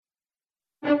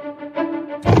We're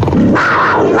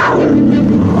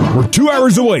 2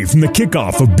 hours away from the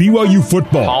kickoff of BYU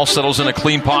football. Ball settles in a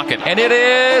clean pocket, and it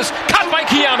is caught by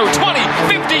Keanu. 20,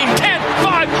 15, 10,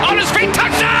 5, on his feet,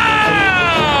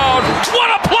 touchdown!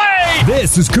 What a play!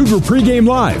 This is Cougar Pregame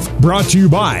Live, brought to you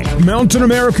by Mountain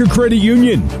America Credit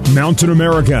Union. Mountain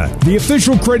America, the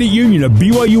official credit union of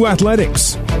BYU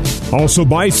Athletics. Also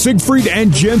by Siegfried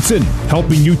and Jensen,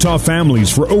 helping Utah families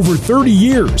for over 30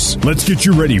 years. Let's get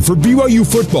you ready for BYU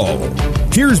football.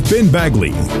 Here's Ben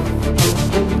Bagley.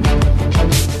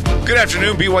 Good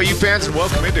afternoon, BYU fans, and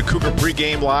welcome into Cougar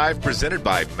Pregame Live, presented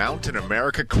by Mountain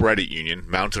America Credit Union.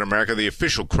 Mountain America, the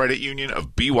official credit union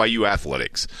of BYU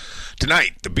Athletics.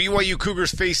 Tonight, the BYU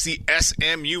Cougars face the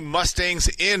SMU Mustangs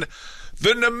in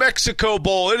the New Mexico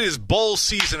Bowl. It is bowl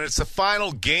season. It's the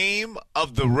final game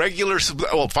of the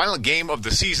final game of the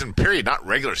season, period. Not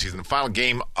regular season, the final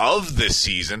game of this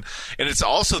season. And it's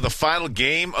also the final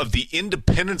game of the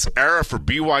independence era for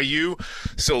BYU.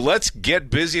 So let's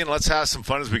get busy and let's have some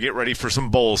fun as we get ready for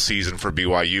some bowl season for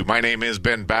BYU. My name is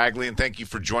Ben Bagley, and thank you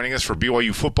for joining us for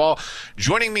BYU football.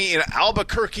 Joining me in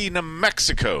Albuquerque, New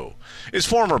Mexico, is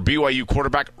former BYU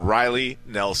quarterback Riley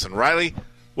Nelson. Riley,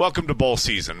 welcome to bowl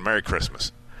season. Merry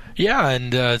Christmas. Yeah,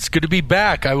 and it's good to be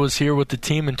back. I was here with the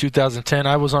team in 2010.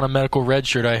 I was on a medical red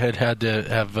shirt. I had to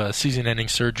have season-ending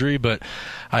surgery, but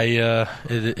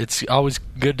it's always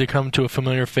good to come to a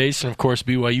familiar face. And, of course,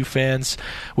 BYU fans,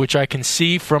 which I can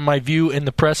see from my view in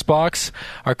the press box,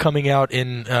 are coming out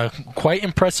in quite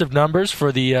impressive numbers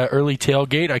for the early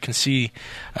tailgate. I can see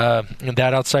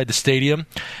that outside the stadium.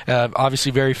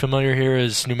 Obviously very familiar here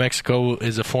as New Mexico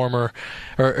is a former,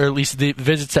 or at least the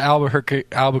visits to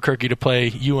Albuquerque to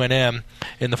play UNM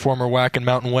in the former WAC and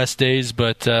Mountain West days.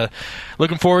 But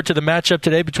looking forward to the matchup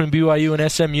today between BYU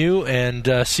and SMU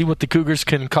and see what the Cougars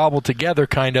can cobble together,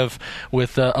 kind of,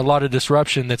 with a lot of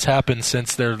disruption that's happened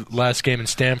since their last game in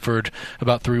Stanford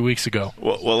about 3 weeks ago.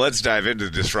 Well, let's dive into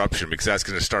disruption, because that's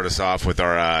going to start us off with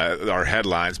our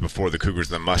headlines before the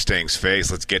Cougars and the Mustangs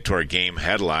face. Let's get to our game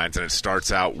headlines, and it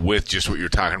starts out with just what you're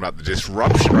talking about, the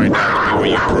disruption right now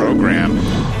in the BYU program.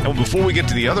 And before we get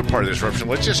to the other part of the disruption,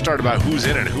 let's just start about who's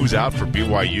in and who's out for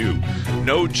BYU.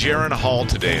 No Jaren Hall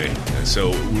today,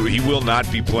 so he will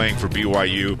not be playing for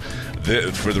BYU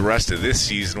for the rest of this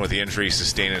season with the injury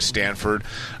sustained at Stanford.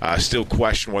 Still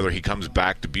question whether he comes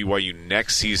back to BYU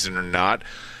next season or not.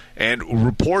 And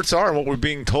reports are, and what we're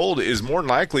being told is, more than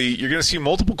likely you're going to see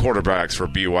multiple quarterbacks for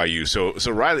BYU. So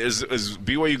Riley, as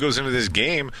BYU goes into this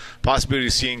game, possibility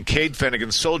of seeing Cade Fennegan,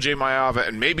 Soljay Maiava,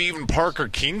 and maybe even Parker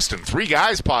Kingston, 3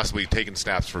 guys possibly taking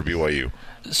snaps for BYU.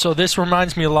 So this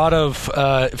reminds me a lot of,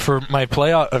 for my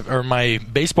playoff or my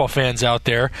baseball fans out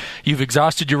there, you've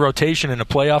exhausted your rotation in a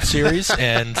playoff series,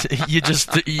 and you just,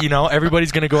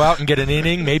 everybody's going to go out and get an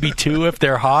inning, maybe 2 if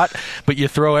they're hot, but you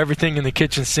throw everything in the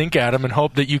kitchen sink at them and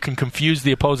hope that you can confuse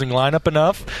the opposing lineup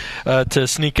enough to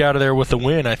sneak out of there with a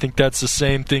win. I think that's the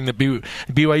same thing that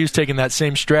BYU's taking that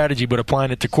same strategy, but applying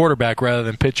it to quarterback rather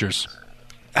than pitchers.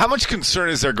 How much concern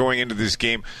is there going into this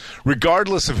game,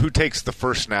 regardless of who takes the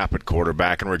first snap at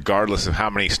quarterback and regardless of how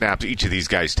many snaps each of these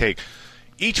guys take?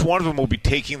 Each one of them will be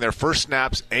taking their first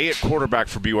snaps, at quarterback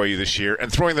for BYU this year, and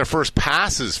throwing their first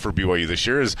passes for BYU this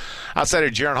year. Is outside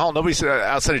of Jaren Hall, nobody said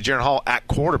outside of Jaren Hall at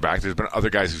quarterback. There's been other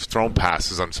guys who've thrown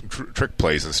passes on some trick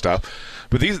plays and stuff,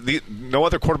 but no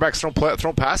other quarterbacks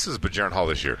thrown passes but Jaren Hall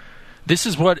this year. This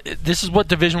is what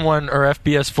Division I or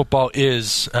FBS football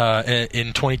is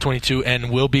in 2022 and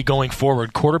will be going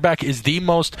forward. Quarterback is the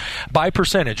most, by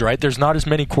percentage, right? There's not as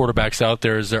many quarterbacks out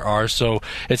there as there are, so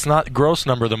it's not gross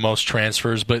number the most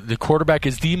transfers, but the quarterback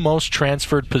is the most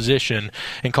transferred position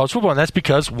in college football, and that's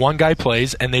because one guy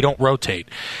plays and they don't rotate.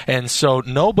 And so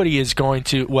nobody is going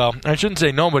to, well, I shouldn't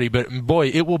say nobody, but boy,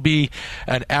 it will be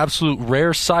an absolute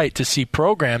rare sight to see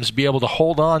programs be able to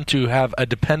hold on to have a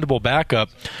dependable backup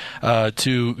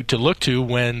to look to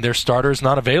when their starter is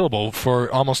not available. For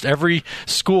almost every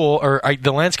school,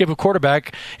 the landscape of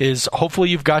quarterback is hopefully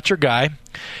you've got your guy,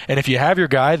 and if you have your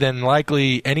guy, then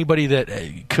likely anybody that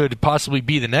could possibly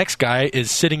be the next guy is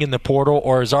sitting in the portal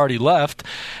or has already left,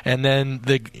 and then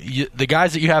the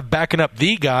guys that you have backing up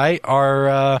the guy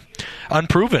are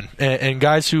unproven and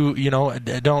guys who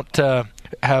don't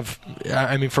have,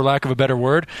 for lack of a better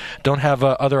word, don't have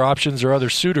other options or other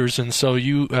suitors, and so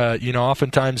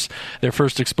oftentimes their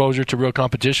first exposure to real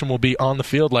competition will be on the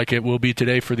field, like it will be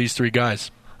today for these 3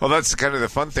 guys. Well, that's kind of the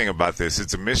fun thing about this.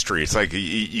 It's a mystery. It's like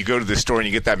you go to the store and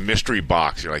you get that mystery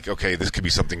box. You're like, okay, this could be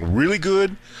something really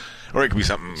good, or it could be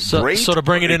something great. So to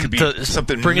bring it into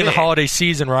something bring in the holiday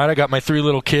season, right? I got my 3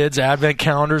 little kids, Advent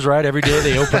calendars, right? Every day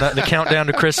they open up the countdown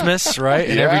to Christmas, right?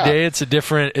 And every day it's a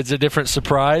different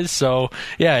surprise. So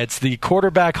yeah, it's the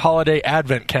quarterback holiday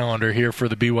Advent calendar here for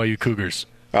the BYU Cougars.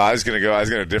 I was going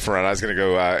to differ on. I was going to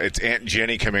go. It's Aunt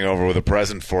Jenny coming over with a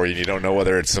present for you. And you don't know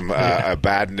whether it's a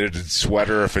bad knitted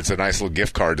sweater or if it's a nice little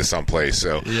gift card to someplace.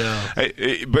 So,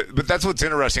 but that's what's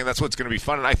interesting. That's what's going to be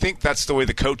fun. And I think that's the way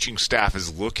the coaching staff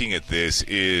is looking at this.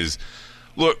 Is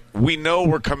look, we know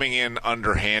we're coming in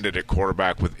underhanded at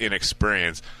quarterback with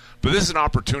inexperience. But this is an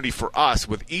opportunity for us,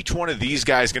 with each one of these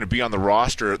guys going to be on the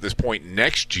roster at this point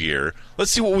next year.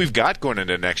 Let's see what we've got going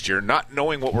into next year, not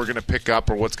knowing what we're going to pick up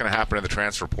or what's going to happen in the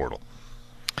transfer portal.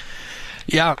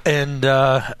 Yeah, and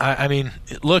I mean,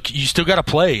 look, you still got to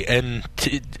play, and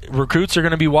recruits are going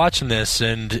to be watching this,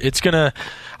 and it's going to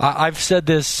I've said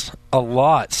this a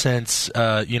lot since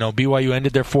BYU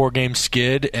ended their 4-game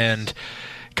skid, and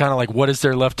kind of like what is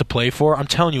there left to play for. I'm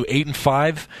telling you,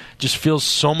 8-5 just feels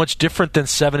so much different than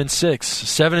 7-6.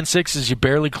 7-6 is you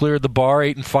barely cleared the bar.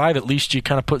 8-5, at least you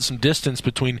kind of put some distance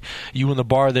between you and the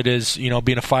bar that is,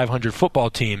 being a 500 football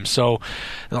team. So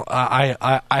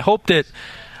I hope that,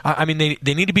 I mean,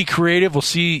 they need to be creative. We'll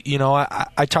see.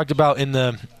 I talked about in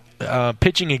the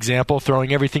pitching example,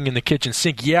 throwing everything in the kitchen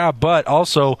sink. Yeah, but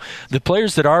also the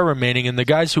players that are remaining and the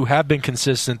guys who have been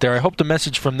consistent there, I hope the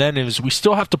message from them is we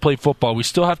still have to play football. We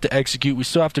still have to execute. We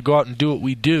still have to go out and do what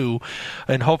we do,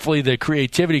 and hopefully the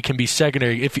creativity can be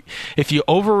secondary. If you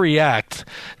overreact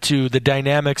to the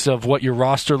dynamics of what your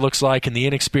roster looks like and the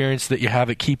inexperience that you have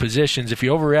at key positions, if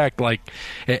you overreact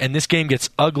and this game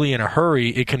gets ugly in a hurry,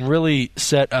 it can really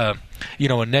set a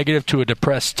negative to a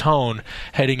depressed tone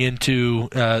heading into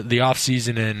the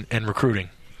offseason and recruiting.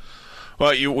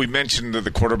 Well, we mentioned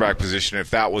the quarterback position. If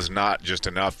that was not just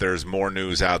enough, there's more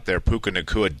news out there. Puka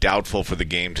Nacua doubtful for the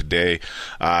game today,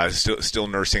 still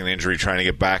nursing an injury, trying to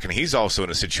get back, and he's also in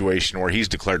a situation where he's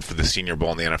declared for the Senior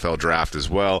Bowl in the NFL draft as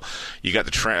well. You got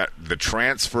the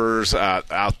transfers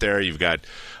out there. You've got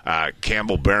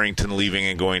Campbell Barrington leaving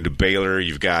and going to Baylor.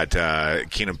 You've got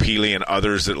Keenan Peely and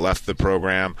others that left the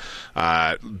program.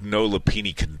 No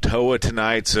Lapini Kantoa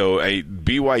tonight. So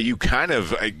BYU kind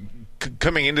of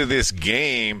coming into this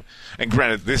game, and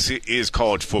granted, this is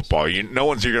college football. No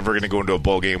one's ever going to go into a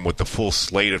bowl game with the full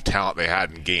slate of talent they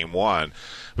had in game one.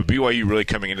 But BYU really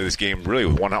coming into this game really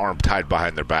with one arm tied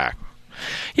behind their back.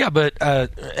 Yeah, but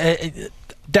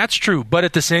that's true, but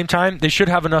at the same time, they should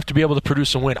have enough to be able to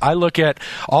produce a win. I look at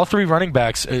all 3 running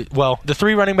backs. The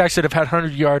 3 running backs that have had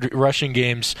 100-yard rushing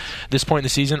games this point in the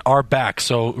season are back.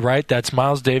 So, right, that's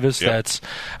Miles Davis, that's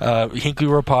Hinckley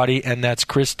Ropati, and that's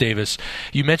Chris Davis.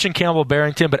 You mentioned Campbell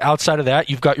Barrington, but outside of that,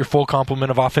 you've got your full complement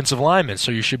of offensive linemen.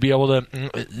 So you should be able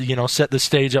to, set the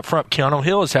stage up front. Keanu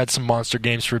Hill has had some monster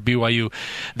games for BYU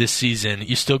this season.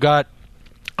 You still got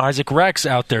Isaac Rex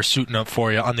out there suiting up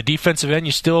for you. On the defensive end,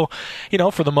 you still,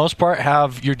 for the most part,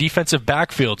 have your defensive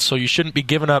backfield, so you shouldn't be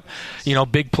giving up,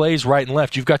 big plays right and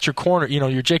left. You've got your corner,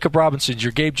 your Jacob Robinsons,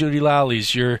 your Gabe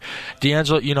Judy-Lallies, your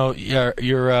D'Angelo,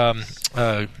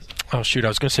 oh, shoot, I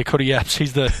was going to say Cody Epps.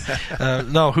 He's the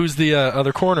no, who's the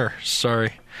other corner?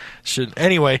 Sorry.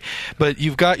 Anyway, but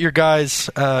you've got your guys,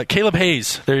 Caleb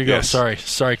Hayes. There you go. Yes.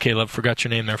 Sorry, Caleb. Forgot your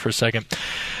name there for a second.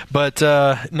 But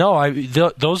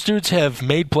those dudes have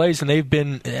made plays, and they've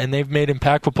made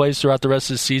impactful plays throughout the rest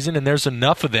of the season. And there's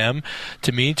enough of them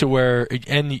to me to where,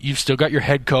 and you've still got your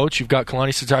head coach. You've got Kalani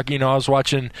Sitake. I was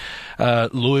watching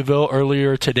Louisville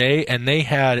earlier today, and they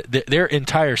had their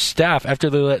entire staff.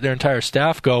 After they let their entire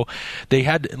staff go, they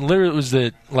had literally it was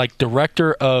the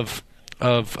director of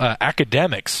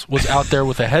academics was out there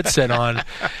with a headset on.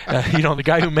 The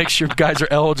guy who makes sure guys are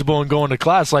eligible and going to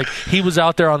class, he was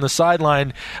out there on the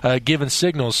sideline giving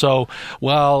signals. So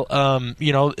while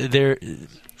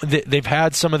they've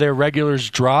had some of their regulars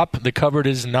drop, the cupboard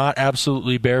is not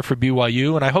absolutely bare for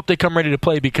BYU, and I hope they come ready to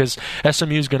play because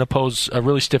SMU is going to pose a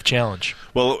really stiff challenge.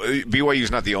 Well, BYU is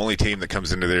not the only team that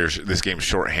comes into this game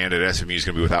shorthanded. SMU is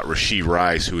going to be without Rashee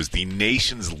Rice, who is the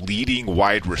nation's leading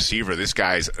wide receiver. This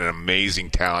guy's an amazing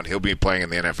talent. He'll be playing in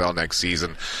the NFL next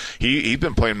season. He's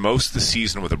been playing most of the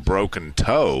season with a broken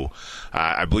toe,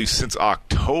 I believe since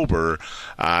October,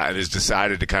 and has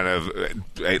decided to kind of,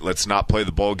 hey, let's not play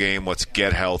the bowl game. Let's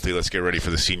get healthy. Let's get ready for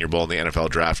the Senior Bowl in the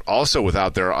NFL draft. Also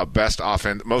without their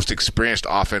most experienced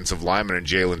offensive lineman in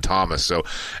Jalen Thomas. So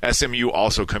SMU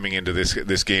also coming into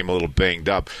this game a little banged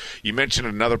up. You mentioned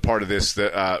another part of this,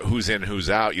 who's in, who's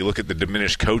out. You look at the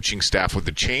diminished coaching staff with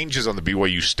the changes on the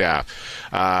BYU staff.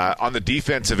 On the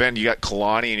defensive end, you got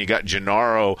Kalani and you got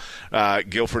Gennaro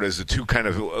Guilford as the two kind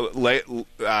of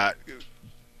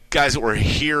guys that were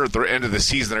here at the end of the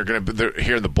season that are going to be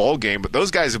here in the bowl game, but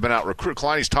those guys have been out recruiting.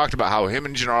 Kalani's talked about how him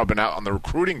and Gennaro have been out on the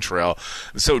recruiting trail.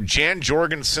 So Jan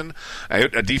Jorgensen,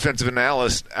 a defensive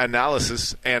analyst,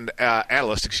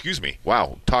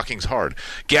 wow, talking's hard.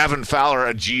 Gavin Fowler,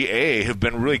 a GA, have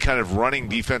been really kind of running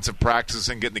defensive practices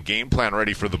and getting the game plan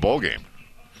ready for the bowl game.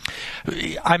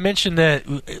 I mentioned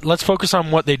that let's focus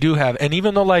on what they do have. And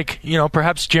even though,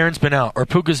 perhaps Jaren's been out or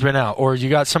Puka's been out, or you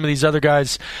got some of these other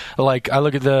guys, like I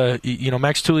look at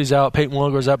Max Tooley's out, Peyton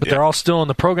Williams out, but they're all still in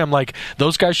the program. Like,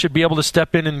 those guys should be able to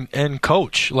step in and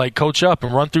coach up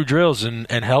and run through drills and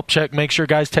help make sure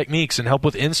guys' techniques and help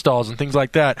with installs and things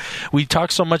like that. We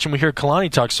talk so much and we hear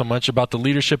Kalani talk so much about the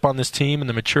leadership on this team and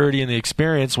the maturity and the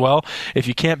experience. Well, if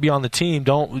you can't be on the team,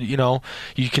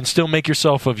 you can still make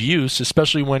yourself of use,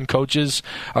 especially when coaches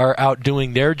are out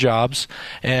doing their jobs.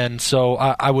 And so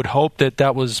I would hope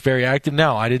that was very active.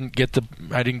 Now, I didn't get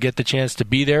the chance to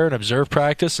be there and observe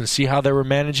practice and see how they were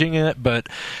managing it, but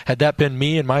had that been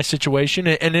me in my situation,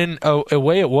 and in a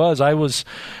way I was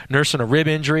nursing a rib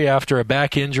injury after a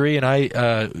back injury, and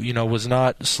I was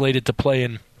not slated to play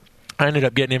in. I ended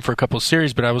up getting in for a couple of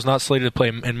series, but I was not slated to play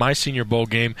in my Senior Bowl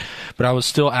game. But I was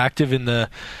still active in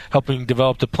helping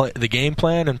develop the game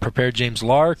plan and prepare James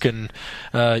Lark and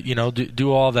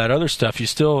do all that other stuff. You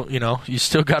still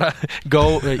gotta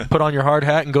go put on your hard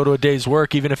hat and go to a day's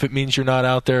work, even if it means you're not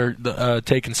out there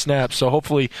taking snaps. So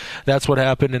hopefully that's what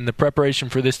happened. And the preparation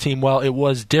for this team, while it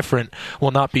was different,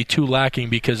 will not be too lacking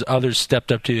because others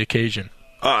stepped up to the occasion.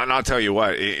 And I'll tell you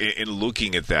what, in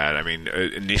looking at that, I mean,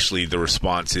 initially the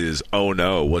response is, oh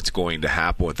no, what's going to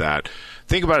happen with that?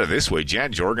 Think about it this way.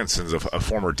 Jan Jorgensen's a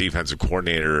former defensive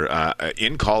coordinator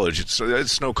in college.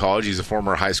 It's Snow College. He's a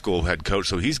former high school head coach,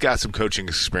 so he's got some coaching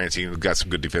experience. He's got some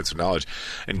good defensive knowledge.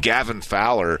 And Gavin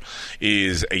Fowler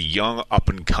is a young,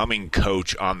 up-and-coming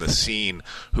coach on the scene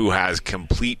who has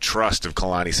complete trust of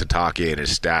Kalani Sitake and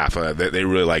his staff. They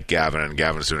really like Gavin, and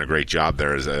Gavin's doing a great job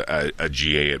there as a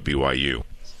GA at BYU.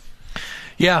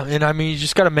 Yeah, and I mean, you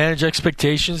just got to manage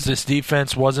expectations. This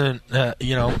defense wasn't,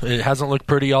 it hasn't looked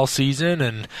pretty all season,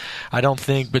 and I don't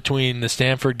think between the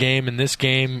Stanford game and this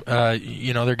game, they're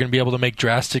going to be able to make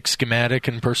drastic schematic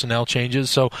and personnel changes.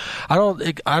 So I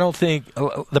don't think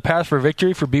the path for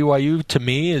victory for BYU to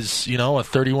me is, a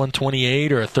 31-28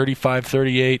 or a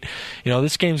 35-38.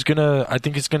 This game's I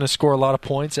think it's going to score a lot of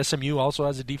points. SMU also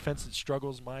has a defense that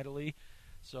struggles mightily.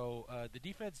 So the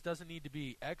defense doesn't need to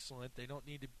be excellent. They don't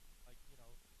need to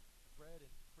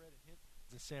Fred and Hinton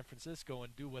in San Francisco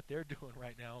and do what they're doing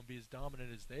right now and be as dominant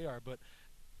as they are, but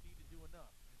they need to do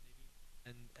enough.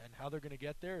 And how they're going to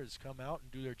get there is come out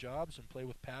and do their jobs and play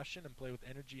with passion and play with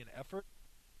energy and effort.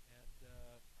 And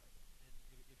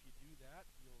if you do that,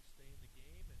 you'll stay in the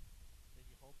game, and then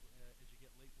you hope as you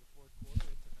get late in the fourth quarter,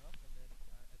 it's enough, and then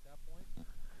at that point,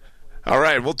 all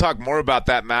right, we'll talk more about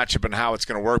that matchup and how it's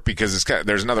going to work, because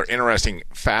there's another interesting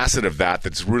facet of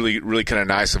that's really, really kind of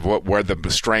nice of where the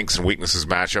strengths and weaknesses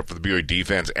match up for the BYU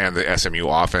defense and the SMU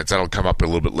offense. That'll come up a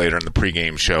little bit later in the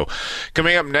pregame show.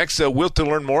 Coming up next, we'll to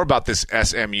learn more about this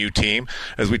SMU team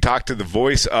as we talk to the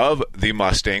voice of the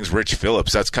Mustangs, Rich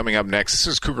Phillips. That's coming up next. This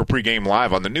is Cougar Pregame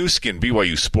Live on the new Skin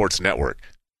BYU Sports Network.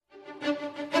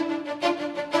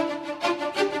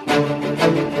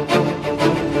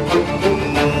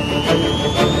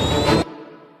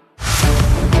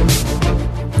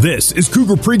 This is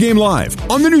Cougar Pregame Live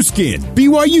on the new Skin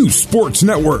BYU Sports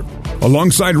Network.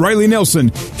 Alongside Riley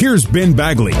Nelson, here's Ben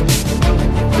Bagley.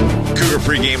 Cougar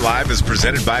Pregame Live is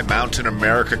presented by Mountain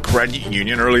America Credit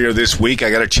Union. Earlier this week,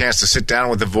 I got a chance to sit down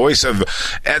with the voice of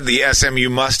the SMU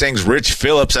Mustangs, Rich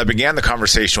Phillips. I began the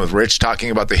conversation with Rich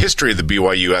talking about the history of the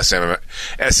BYU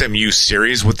SMU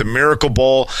series with the Miracle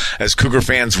Bowl, as Cougar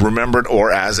fans remembered,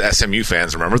 or as SMU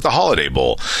fans remembered, the Holiday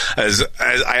Bowl. As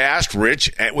I asked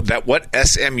Rich what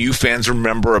SMU fans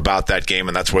remember about that game,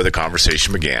 and that's where the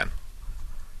conversation began.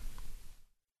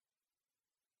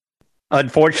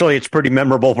 Unfortunately, it's pretty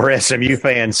memorable for SMU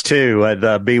fans, too.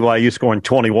 The BYU scoring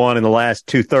 21 in the last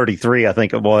 2:33, I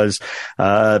think it was.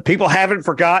 People haven't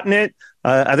forgotten it.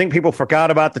 I think people forgot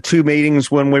about the two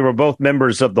meetings when we were both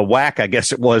members of the WAC, I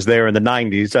guess it was, there in the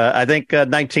 90s. I think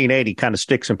 1980 kind of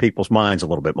sticks in people's minds a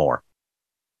little bit more.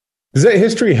 Does that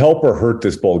history help or hurt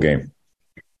this bowl game?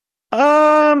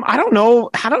 I don't know.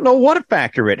 I don't know what a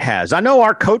factor it has. I know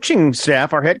our coaching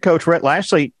staff, our head coach, Rhett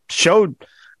Lashley, showed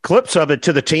clips of it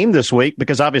to the team this week,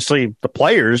 because obviously the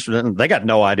players, they got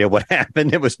no idea what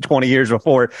happened. It was 20 years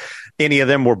before any of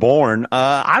them were born.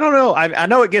 I don't know. I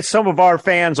know it gets some of our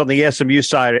fans on the SMU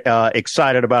side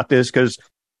excited about this, because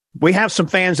we have some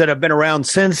fans that have been around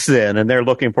since then, and they're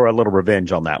looking for a little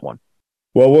revenge on that one.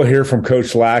 Well, we'll hear from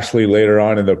Coach Lashley later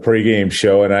on in the pregame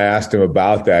show, and I asked him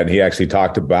about that, and he actually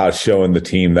talked about showing the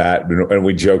team that, and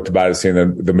we joked about it, saying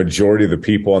that the majority of the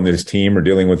people on this team are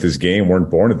dealing with this game weren't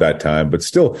born at that time, but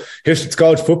still, it's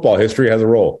college football. History has a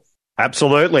role.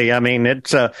 Absolutely. I mean,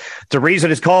 it's the reason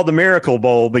it's called the Miracle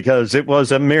Bowl, because it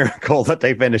was a miracle that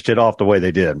they finished it off the way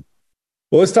they did.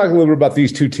 Well, let's talk a little bit about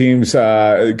these two teams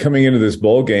coming into this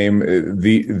bowl game.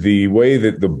 The way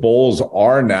that the bowls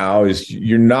are now is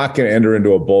you're not going to enter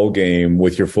into a bowl game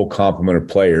with your full complement of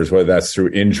players, whether that's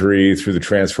through injury, through the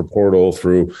transfer portal,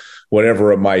 through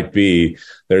whatever it might be.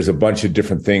 There's a bunch of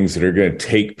different things that are going to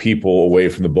take people away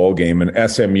from the bowl game. And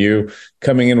SMU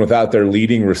coming in without their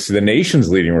the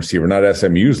nation's leading receiver, not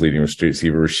SMU's leading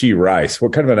receiver, Rashee Rice.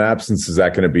 What kind of an absence is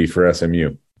that going to be for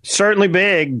SMU? Certainly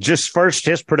big. Just first,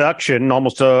 his production,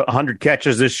 almost 100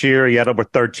 catches this year. He had over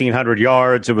 1,300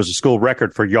 yards. It was a school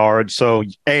record for yards. So,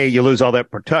 A, you lose all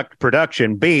that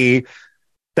production. B,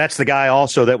 that's the guy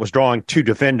also that was drawing two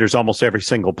defenders almost every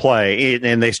single play,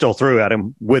 and they still threw at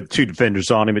him with two defenders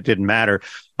on him. It didn't matter.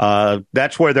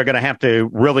 That's where they're going to have to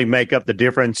really make up the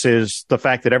difference, is the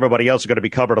fact that everybody else is going to be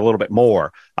covered a little bit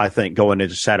more, I think, going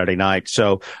into Saturday night.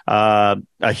 So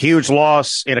a huge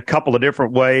loss in a couple of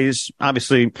different ways.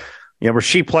 Obviously,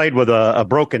 Rashee played with a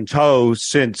broken toe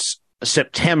since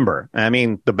September. I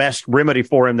mean, the best remedy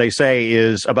for him, they say,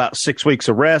 is about 6 weeks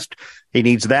of rest. He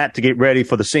needs that to get ready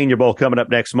for the Senior Bowl coming up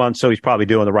next month, so he's probably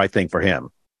doing the right thing for him.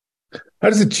 How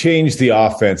does it change the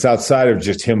offense outside of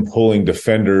just him pulling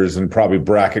defenders and probably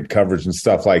bracket coverage and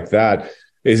stuff like that?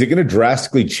 Is it going to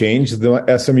drastically change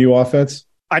the SMU offense?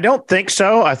 I don't think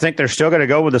so. I think they're still going to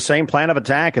go with the same plan of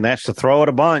attack, and that's to throw it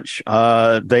a bunch.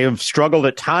 They have struggled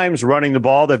at times running the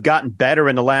ball. They've gotten better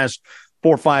in the last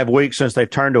 4 or 5 weeks since they've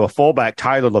turned to a fullback.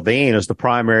 Tyler Levine as the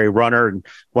primary runner and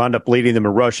wound up leading them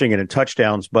in rushing and in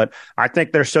touchdowns. But I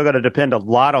think they're still going to depend a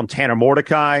lot on Tanner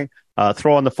Mordecai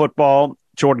throwing the football.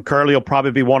 Jordan Curley will probably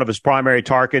be one of his primary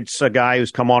targets, a guy who's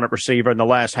come on at receiver in the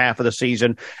last half of the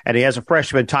season. And he has a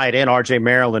freshman tight end, R.J.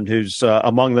 Maryland, who's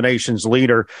among the nation's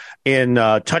leader in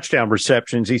touchdown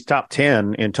receptions. He's top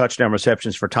 10 in touchdown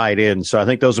receptions for tight ends. So I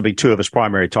think those will be two of his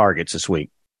primary targets this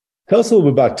week. Tell us a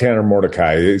little bit about Tanner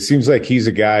Mordecai. It seems like he's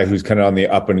a guy who's kind of on the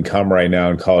up and come right now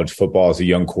in college football as a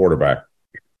young quarterback.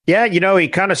 Yeah, he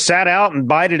kind of sat out and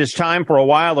bided his time for a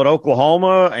while at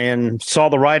Oklahoma and saw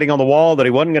the writing on the wall that he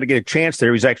wasn't going to get a chance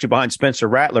there. He was actually behind Spencer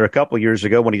Rattler a couple of years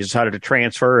ago when he decided to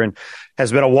transfer, and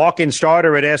has been a walk-in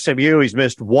starter at SMU. He's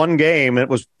missed one game, and it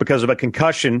was because of a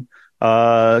concussion.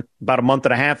 About a month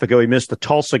and a half ago, he missed the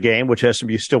Tulsa game, which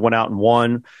SMU still went out and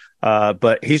won.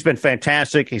 But he's been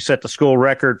fantastic. He set the school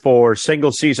record for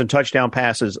single season touchdown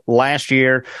passes last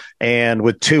year. And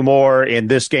with 2 more in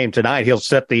this game tonight, he'll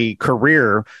set the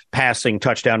career passing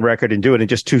touchdown record and do it in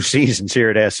just 2 seasons here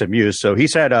at SMU. So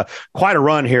he's had quite a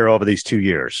run here over these 2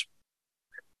 years.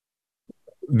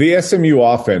 The SMU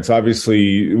offense,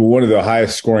 obviously one of the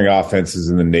highest scoring offenses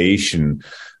in the nation.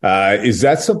 Is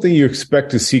that something you expect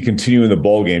to see continue in the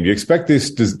bowl game? Do you expect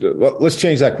this? Let's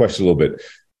change that question a little bit.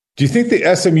 Do you think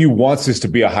the SMU wants this to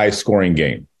be a high-scoring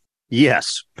game?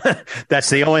 Yes. That's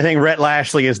the only thing Rhett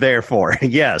Lashley is there for.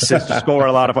 Yes, it's to score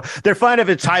a lot of fun. They're fine if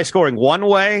it's high-scoring one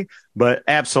way, but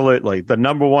absolutely. The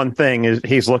number one thing is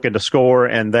he's looking to score,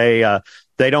 and they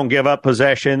don't give up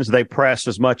possessions. They press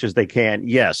as much as they can.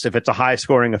 Yes, if it's a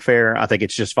high-scoring affair, I think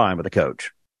it's just fine with the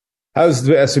coach. How's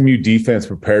the SMU defense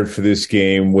prepared for this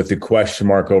game with the question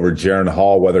mark over Jaron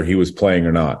Hall, whether he was playing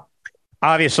or not?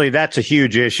 Obviously, that's a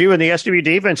huge issue, and the SMU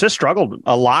defense has struggled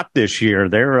a lot this year.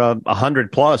 They're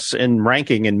 100-plus in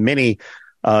ranking in many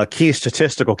key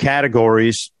statistical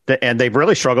categories, and they've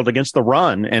really struggled against the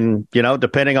run. And,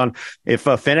 depending on if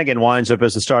Finnegan winds up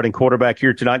as the starting quarterback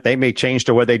here tonight, they may change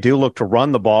to where they do look to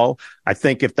run the ball. I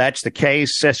think if that's the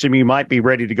case, SMU might be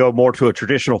ready to go more to a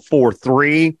traditional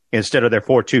 4-3 instead of their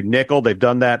 4-2 nickel. They've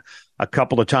done that a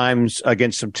couple of times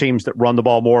against some teams that run the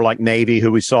ball more, like Navy,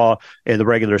 who we saw in the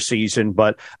regular season.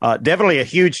 But definitely a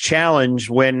huge challenge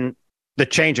when the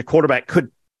change of quarterback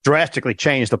could drastically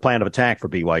change the plan of attack for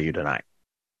BYU tonight.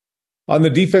 On the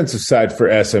defensive side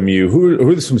for SMU, who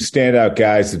are some standout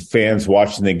guys that fans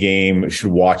watching the game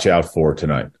should watch out for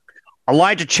tonight?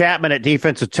 Elijah Chapman at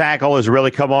defensive tackle has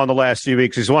really come on the last few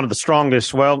weeks. He's one of the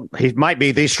strongest. Well, he might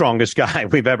be the strongest guy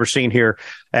we've ever seen here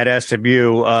at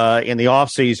SMU in the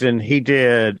offseason. He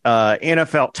did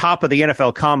top of the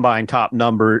NFL combine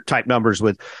type numbers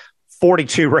with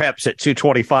 42 reps at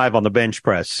 225 on the bench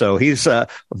press. So he's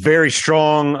very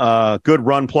strong, good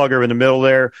run plugger in the middle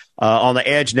there. On the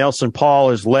edge, Nelson Paul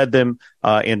has led them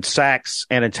in sacks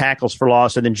and in tackles for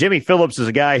loss. And then Jimmy Phillips is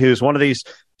a guy who's one of these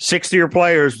 60-year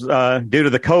players due to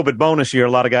the COVID bonus year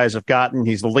a lot of guys have gotten.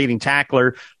 He's the leading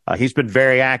tackler. He's been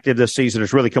very active this season.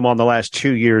 Has really come on the last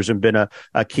 2 years and been a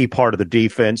key part of the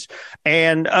defense.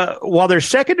 And while their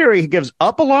secondary gives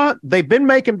up a lot, they've been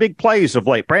making big plays of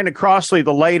late. Brandon Crossley,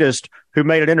 the latest, who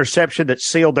made an interception that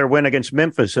sealed their win against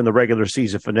Memphis in the regular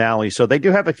season finale. So they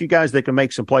do have a few guys that can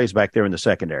make some plays back there in the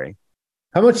secondary.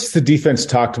 How much is the defense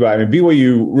talked about? I mean,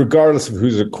 BYU, regardless of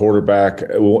who's a quarterback,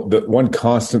 the one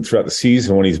constant throughout the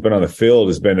season when he's been on the field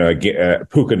has been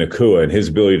Puka Nacua and his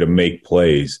ability to make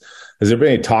plays. Has there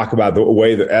been any talk about the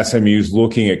way that SMU's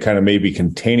looking at kind of maybe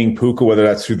containing Puka, whether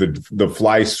that's through the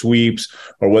fly sweeps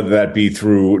or whether that be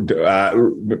through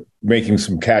making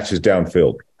some catches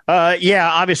downfield? Yeah,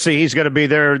 obviously he's going to be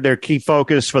their key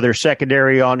focus for their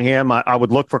secondary on him. I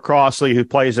would look for Crossley, who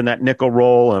plays in that nickel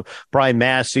role, Brian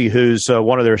Massey, who's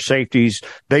one of their safeties.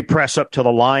 They press up to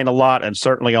the line a lot, and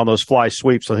certainly on those fly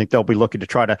sweeps, I think they'll be looking to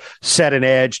try to set an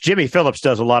edge. Jimmy Phillips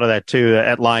does a lot of that too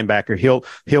at linebacker.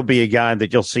 He'll be a guy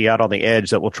that you'll see out on the edge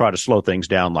that will try to slow things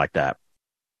down like that.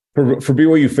 For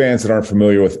BYU fans that aren't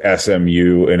familiar with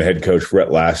SMU and head coach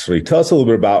Rhett Lashlee, tell us a little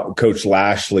bit about Coach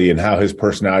Lashlee and how his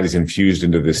personality is infused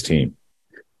into this team.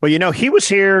 Well, he was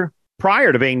here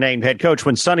prior to being named head coach.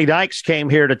 When Sonny Dykes came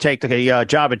here to take the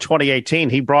job in 2018,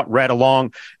 he brought Rhett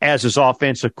along as his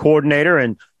offensive coordinator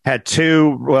and had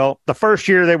the first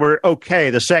year they were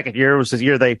okay. The second year was the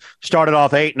year they started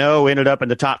off 8-0, ended up in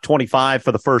the top 25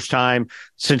 for the first time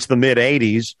since the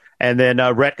mid-'80s. And then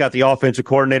Rhett got the offensive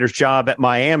coordinator's job at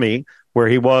Miami, where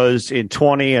he was in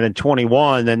 20 and in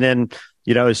 21. And then,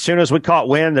 as soon as we caught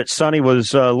wind that Sonny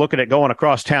was looking at going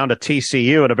across town to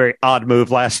TCU in a very odd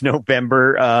move last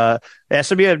November,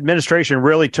 SMU administration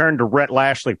really turned to Rhett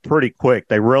Lashlee pretty quick.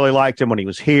 They really liked him when he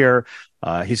was here.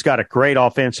 He's got a great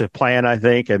offensive plan, I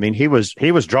think. I mean, he was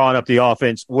drawing up the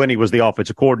offense when he was the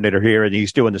offensive coordinator here, and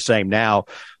he's doing the same now.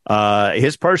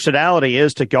 His personality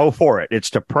is to go for it. It's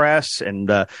to press and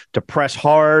to press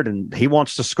hard, and he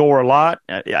wants to score a lot.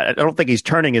 I don't think he's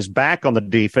turning his back on the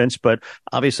defense, but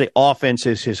obviously offense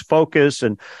is his focus,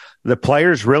 and the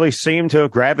players really seem to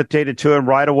have gravitated to him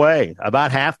right away.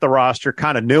 About half the roster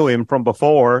kind of knew him from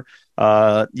before.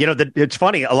 It's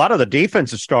funny. A lot of the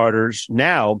defensive starters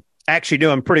now actually knew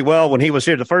him pretty well when he was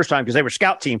here the first time because they were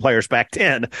scout team players back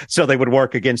then, so they would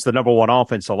work against the number one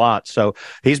offense a lot. So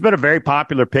he's been a very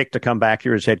popular pick to come back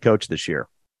here as head coach this year.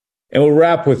 And we'll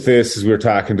wrap with this as we were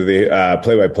talking to the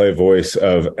play-by-play voice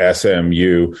of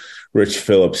SMU, Rich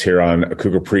Phillips, here on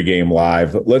Cougar Pregame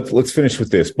Live. Let's finish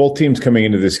with this. Both teams coming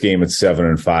into this game at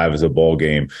 7-5 as a bowl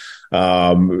game.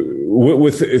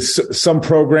 With some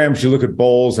programs, you look at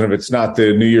bowls, and if it's not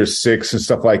the New Year's Six and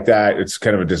stuff like that, it's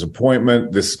kind of a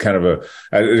disappointment. This is kind of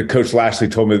Coach Lashlee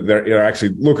told me that they're actually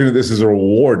looking at this as a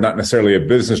reward, not necessarily a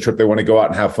business trip. They want to go out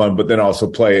and have fun, but then also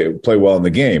play well in the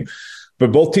game.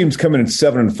 But both teams come in at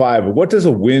 7-5. What does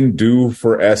a win do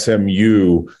for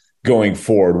SMU going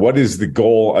forward? What is the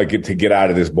goal to get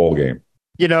out of this bowl game?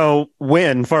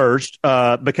 Win first,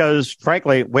 because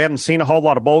frankly, we haven't seen a whole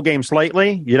lot of bowl games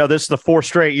lately. This is the fourth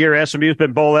straight year SMU's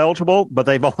been bowl eligible, but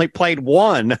they've only played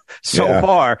one so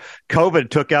far.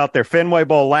 COVID took out their Fenway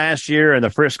Bowl last year and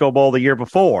the Frisco Bowl the year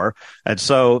before. And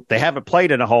so they haven't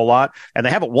played in a whole lot, and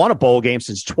they haven't won a bowl game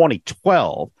since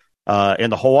 2012. In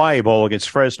the Hawaii Bowl against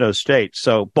Fresno State.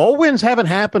 So bowl wins haven't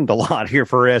happened a lot here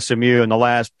for SMU in the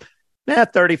last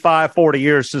 35, 40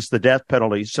 years since the death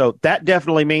penalty. So that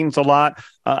definitely means a lot.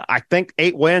 I think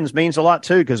 8 wins means a lot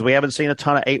too, because we haven't seen a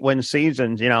ton of 8-win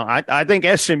seasons. I think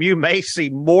SMU may see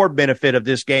more benefit of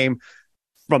this game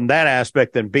from that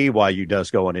aspect than BYU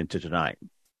does going into tonight.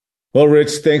 Well,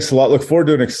 Rich, thanks a lot. Look forward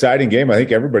to an exciting game. I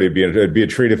think everybody it'd be a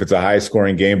treat if it's a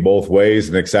high-scoring game both ways.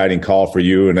 An exciting call for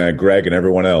you and Greg and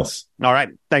everyone else. All right.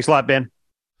 Thanks a lot, Ben.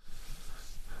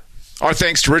 Our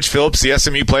thanks to Rich Phillips, the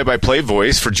SMU play-by-play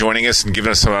voice, for joining us and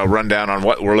giving us a rundown on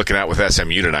what we're looking at with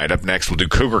SMU tonight. Up next, we'll do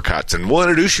Cougar Cuts, and we'll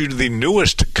introduce you to the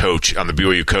newest coach on the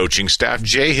BYU coaching staff,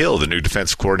 Jay Hill, the new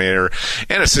defensive coordinator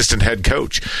and assistant head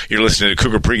coach. You're listening to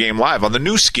Cougar Pregame Live on the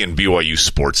new skin BYU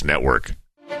Sports Network.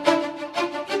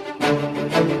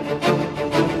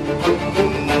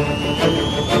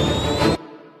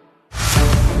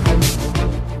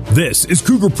 This is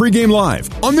Cougar Pregame Live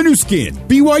on the new skin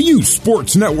BYU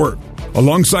Sports Network.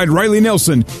 Alongside Riley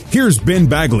Nelson, here's Ben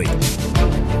Bagley.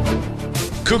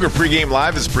 Cougar Pregame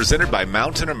Live is presented by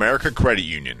Mountain America Credit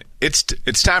Union. It's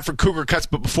time for Cougar Cuts,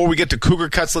 but before we get to Cougar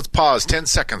Cuts, let's pause 10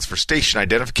 seconds for station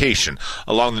identification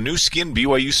along the new skin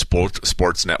BYU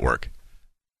Sports Network.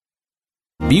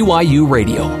 BYU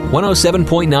Radio,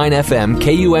 107.9 FM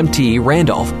KUMT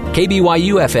Randolph,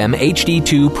 KBYU FM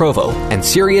HD2 Provo, and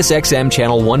Sirius XM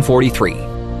Channel 143.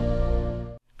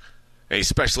 A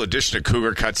special edition of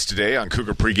Cougar Cuts today on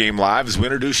Cougar Pregame Live as we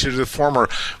introduce you to the former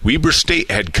Weber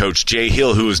State head coach Jay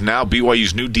Hill, who is now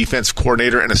BYU's new defense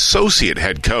coordinator and associate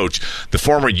head coach. The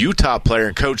former Utah player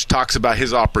and coach talks about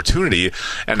his opportunity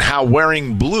and how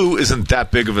wearing blue isn't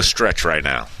that big of a stretch right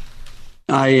now.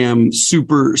 I am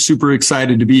super, super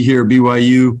excited to be here at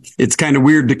BYU. It's kind of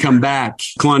weird to come back.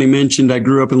 Kalani mentioned I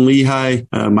grew up in Lehigh.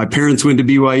 My parents went to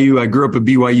BYU. I grew up a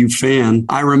BYU fan.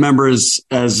 I remember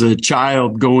as a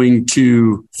child going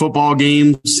to football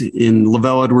games in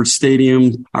Lavelle Edwards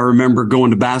Stadium. I remember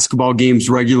going to basketball games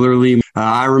regularly.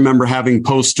 I remember having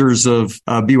posters of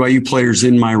BYU players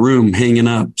in my room hanging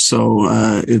up. So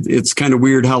it's kind of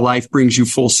weird how life brings you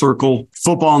full circle.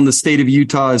 Football in the state of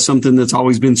Utah is something that's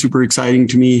always been super exciting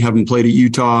to me. Having played at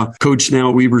Utah, coached now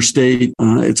at Weber State,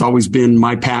 it's always been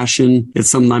my passion. It's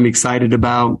something I'm excited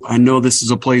about. I know this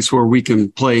is a place where we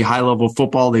can play high-level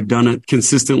football. They've done it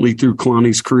consistently through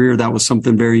Kalani's career. That was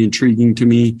something very intriguing to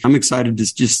me. I'm excited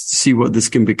to just see what this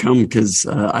can become because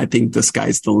I think the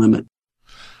sky's the limit.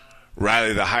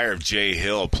 Riley, the hire of Jay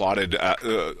Hill applauded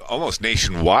almost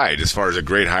nationwide as far as a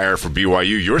great hire for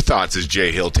BYU. Your thoughts as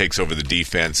Jay Hill takes over the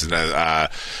defense and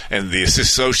the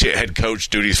associate head coach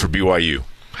duties for BYU?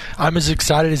 I'm as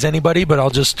excited as anybody, but I'll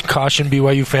just caution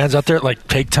BYU fans out there,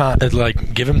 take time,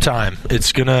 give him time.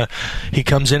 He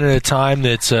comes in at a time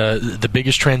that's the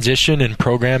biggest transition in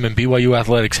program in BYU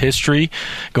athletics history,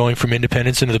 going from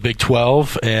independence into the Big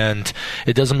 12, and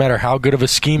it doesn't matter how good of a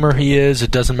schemer he is,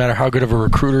 it doesn't matter how good of a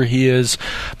recruiter he is.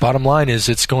 Bottom line is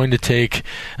it's going to take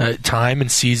time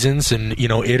and seasons and,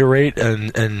 iterate,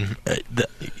 and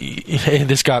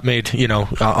this got made,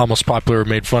 almost popular,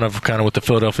 made fun of kind of with the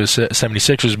Philadelphia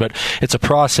 76ers, but it's a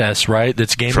process, right?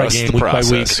 That's game by game, week by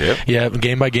week. Yep. Yeah,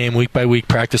 game by game, week by week,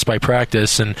 practice by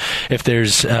practice. And if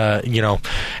there's,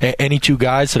 any two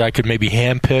guys that I could maybe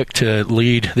handpick to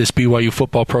lead this BYU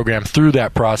football program through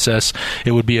that process,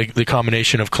 it would be the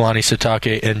combination of Kalani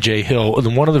Sitake and Jay Hill.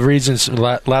 And one of the reasons,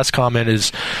 last comment,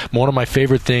 is one of my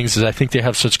favorite things is I think they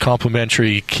have such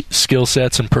complementary skill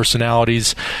sets and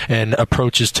personalities and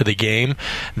approaches to the game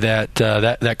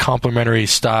that complementary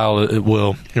style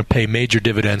will pay major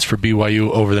dividends for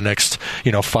BYU over the next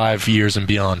 5 years and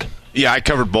beyond. Yeah, I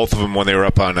covered both of them when they were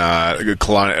up on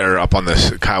up on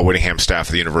the Kyle Whittingham staff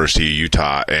at the University of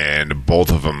Utah, and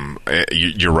both of them,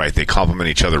 you're right, they complement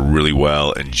each other really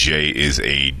well. And Jay is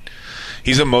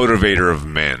he's a motivator of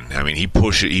men. I mean, he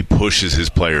pushes his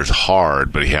players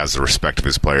hard, but he has the respect of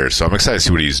his players. So I'm excited to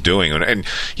see what he's doing. And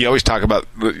you always talk about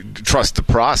trust the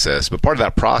process, but part of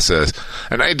that process,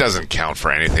 and it doesn't count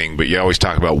for anything, but you always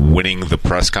talk about winning the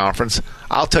press conference.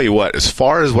 I'll tell you what, as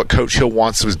far as what Coach Hill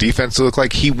wants his defense to look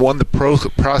like, he won the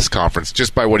press conference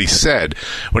just by what he said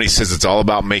when he says it's all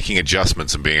about making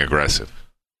adjustments and being aggressive.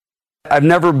 I've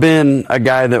never been a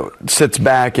guy that sits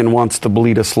back and wants to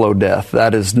bleed a slow death.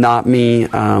 That is not me.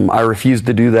 I refuse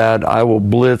to do that. I will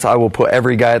blitz. I will put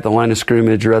every guy at the line of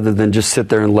scrimmage rather than just sit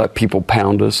there and let people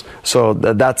pound us. So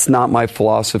that's not my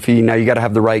philosophy. Now, you got to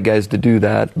have the right guys to do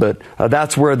that. But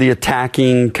that's where the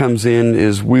attacking comes in,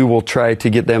 is we will try to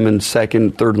get them in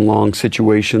second, third and long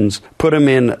situations, put them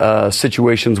in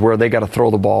situations where they got to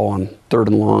throw the ball on third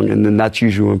and long, and then that's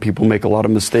usually when people make a lot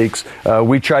of mistakes.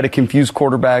 We try to confuse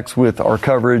quarterbacks with our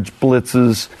coverage,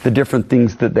 blitzes, the different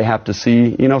things that they have to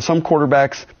see. Some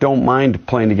quarterbacks don't mind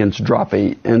playing against drop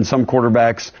 8, and some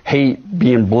quarterbacks hate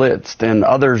being blitzed, and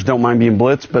others don't mind being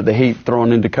blitzed, but they hate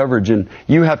throwing into coverage. And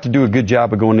you have to do a good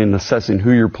job of going in and assessing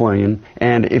who you're playing.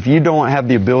 And if you don't have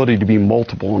the ability to be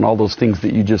multiple and all those things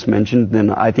that you just mentioned, then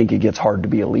I think it gets hard to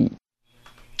be elite.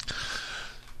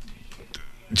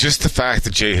 Just the fact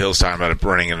that Jay Hill's talking about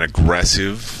running an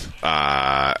aggressive,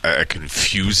 a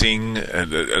confusing,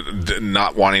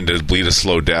 not wanting to bleed a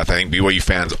slow death. I think BYU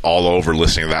fans all over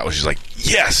listening to that was just like,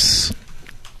 yes.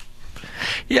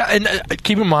 Yeah, and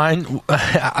keep in mind,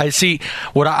 I see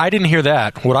what I didn't hear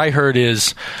that. What I heard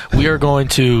is we are going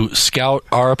to scout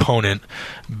our opponent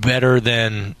better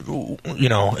than,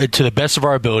 to the best of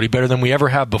our ability, better than we ever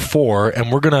have before,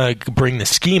 and we're going to bring the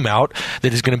scheme out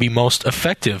that is going to be most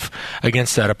effective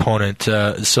against that opponent.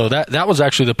 So that was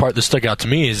actually the part that stuck out to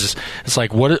me. Is it's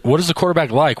like, what is the quarterback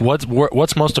like?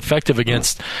 What's most effective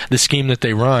against the scheme that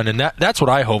they run? And that's what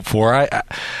I hope for.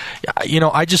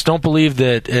 I just don't believe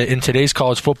that in today's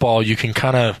college football you can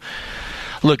kind of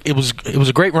look, it was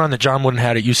a great run that John Wooden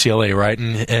had at UCLA, right?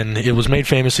 And it was made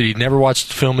famous that he'd never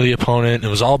watched film of the opponent. It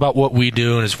was all about what we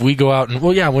do, and if we go out and,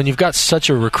 well, yeah, when you've got such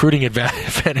a recruiting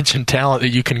advantage and talent that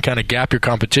you can kind of gap your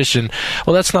competition,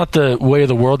 well, that's not the way of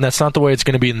the world, and that's not the way it's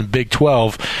going to be in the Big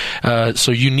 12.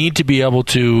 So you need to be able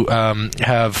to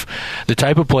have the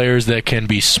type of players that can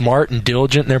be smart and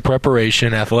diligent in their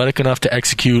preparation, athletic enough to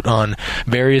execute on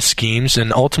various schemes,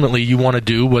 and ultimately you want to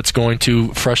do what's going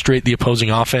to frustrate the opposing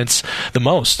offense the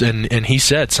most. And he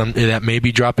said that may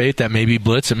be drop 8, that may be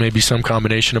blitz, it may be some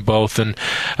combination of both. And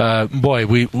boy,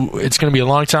 it's going to be a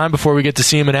long time before we get to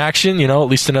see him in action, at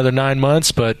least another 9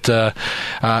 months, but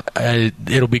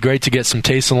it'll be great to get some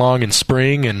tastes along in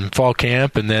spring and fall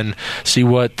camp, and then see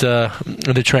what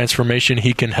the transformation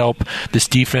he can help this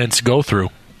defense go through.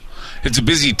 It's a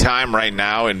busy time right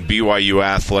now in BYU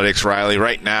athletics, Riley.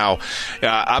 Right now,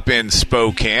 up in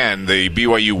Spokane, the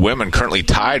BYU women currently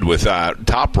tied with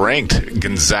top-ranked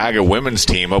Gonzaga women's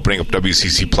team, opening up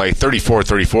WCC play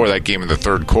 34-34, that game in the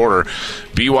third quarter.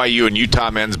 BYU and Utah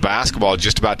men's basketball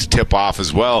just about to tip off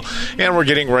as well, and we're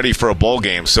getting ready for a bowl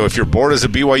game. So if you're bored as a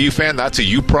BYU fan, that's a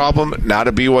you problem, not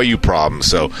a BYU problem.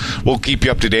 So we'll keep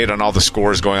you up to date on all the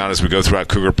scores going on as we go throughout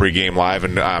Cougar Pregame Live,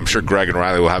 and I'm sure Greg and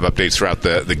Riley will have updates throughout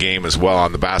the game as well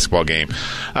on the basketball game.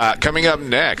 Coming up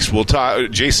next, we'll talk.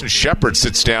 Jason Shepard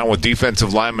sits down with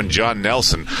defensive lineman John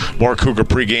Nelson. More Cougar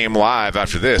Pregame Live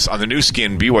after this on the new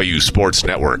skin BYU Sports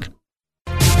Network.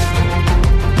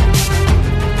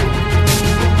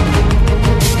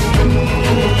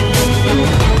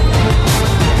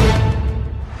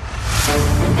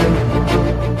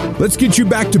 Let's get you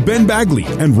back to Ben Bagley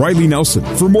and Riley Nelson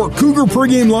for more Cougar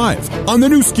Pregame Live on the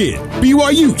new skin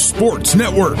BYU Sports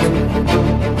Network.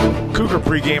 Cougar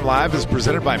Pregame Live is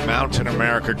presented by Mountain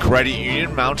America Credit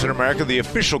Union. Mountain America, the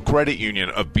official credit union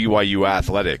of BYU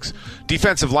Athletics.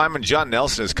 Defensive lineman John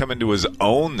Nelson has come into his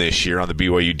own this year on the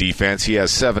BYU defense. He has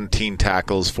 17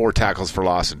 tackles, 4 tackles for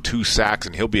loss, and 2 sacks,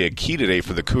 and he'll be a key today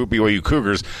for the BYU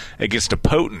Cougars against a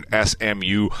potent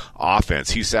SMU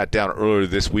offense. He sat down earlier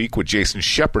this week with Jason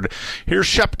Shepard. Here's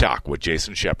Shep Talk with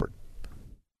Jason Shepard.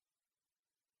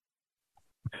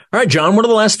 All right, John, what have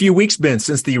the last few weeks been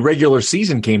since the regular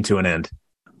season came to an end?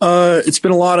 It's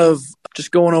been a lot of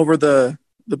just going over the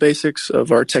basics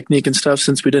of our technique and stuff,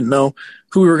 since we didn't know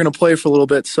who we were going to play for a little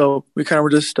bit. So we kind of were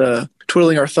just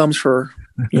twiddling our thumbs for,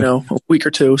 a week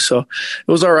or two. So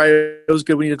it was all right. It was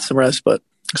good. We needed some rest, but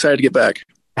excited to get back.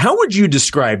 How would you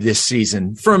describe this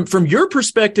season from your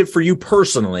perspective for you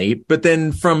personally, but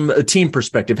then from a team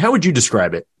perspective? How would you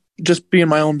describe it? Just being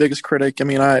my own biggest critic. I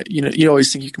mean, you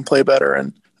always think you can play better,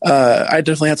 and I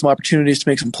definitely had some opportunities to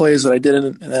make some plays that I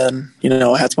didn't, and then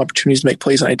I had some opportunities to make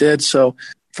plays and I did. So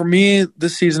for me,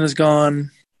 this season has gone.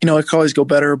 It could always go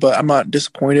better, but I'm not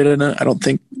disappointed in it. I don't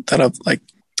think that I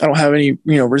don't have any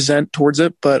resent towards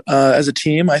it. But as a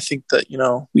team, I think that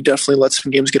we definitely let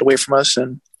some games get away from us,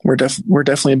 and we're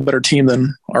definitely a better team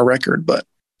than our record. But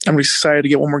I'm excited to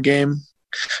get one more game,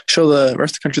 show the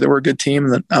rest of the country that we're a good team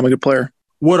and that I'm a good player.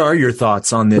 What are your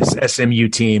thoughts on this SMU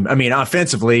team? I mean,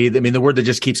 offensively, the word that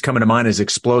just keeps coming to mind is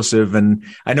explosive. And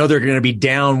I know they're going to be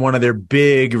down one of their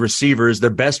big receivers, their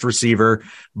best receiver,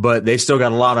 but they've still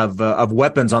got a lot of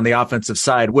weapons on the offensive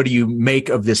side. What do you make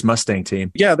of this Mustang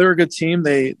team? Yeah, they're a good team.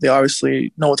 They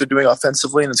obviously know what they're doing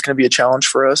offensively, and it's going to be a challenge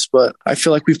for us. But I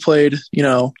feel like we've played,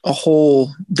 a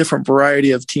whole different variety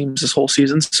of teams this whole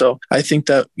season. So I think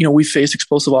that, we faced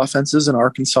explosive offenses in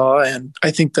Arkansas, and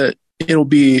I think that it'll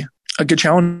be a good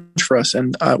challenge for us,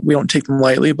 and we don't take them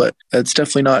lightly, but it's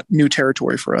definitely not new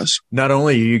territory for us. Not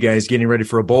only are you guys getting ready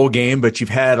for a bowl game, but you've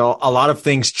had a lot of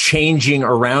things changing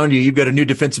around you. You've got a new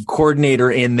defensive coordinator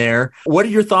in there. What are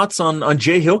your thoughts on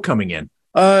Jay Hill coming in?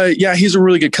 Yeah, he's a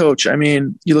really good coach. I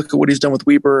mean, you look at what he's done with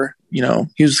Weber. He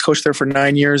was the coach there for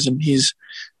 9 years, and he's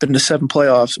been to 6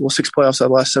 playoffs out of the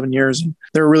last 7 years. And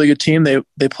they're a really good team.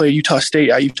 They played Utah State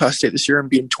this year and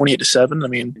beat them 28-7. I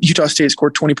mean, Utah State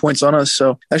scored 20 points on us,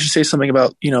 so that should say something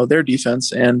about their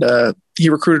defense. And he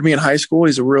recruited me in high school.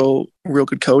 He's a real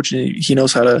good coach, and he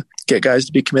knows how to get guys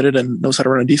to be committed and knows how to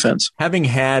run a defense. Having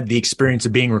had the experience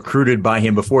of being recruited by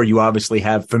him before, you obviously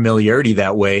have familiarity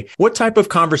that way. What type of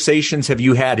conversations have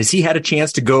you had? Has he had a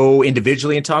chance to go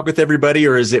individually and talk with everybody,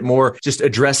 or is it more just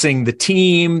addressing the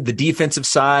team, the defensive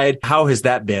side? How has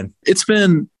that been? It's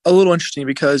been a little interesting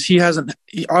because he's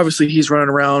running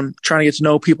around trying to get to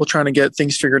know people, trying to get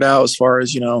things figured out as far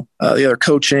as, the other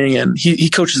coaching, and he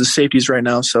coaches the safeties right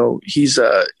now. So he's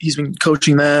been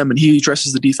coaching them, and he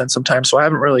addresses the defense sometimes. So I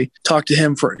haven't really talked to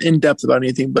him for in depth about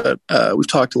anything, but we've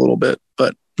talked a little bit,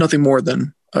 but nothing more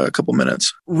than a couple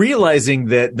minutes. Realizing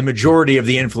that the majority of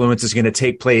the influence is going to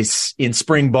take place in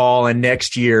spring ball and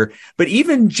next year, but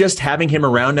even just having him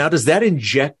around now, does that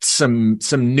inject some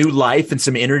new life and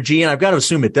some energy? And I've got to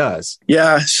assume it does.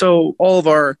 Yeah. So all of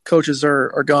our coaches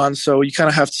are gone. So you kind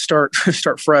of have to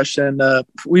start fresh. And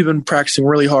we've been practicing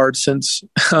really hard since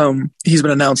he's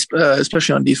been announced,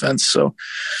 especially on defense. So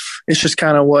it's just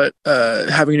kind of what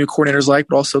having a new coordinator is like,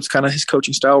 but also it's kind of his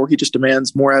coaching style where he just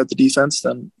demands more out of the defense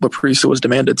than what previously was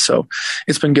demanded. So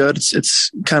it's been good.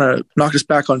 It's kind of knocked us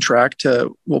back on track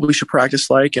to what we should practice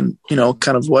like, and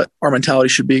kind of what our mentality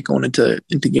should be going into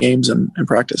games and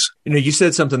practice. You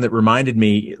said something that reminded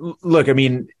me. Look, I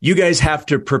mean, you guys have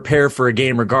to prepare for a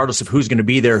game regardless of who's going to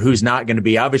be there, who's not going to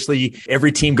be. Obviously,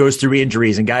 every team goes through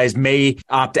injuries, and guys may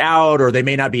opt out or they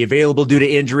may not be available due to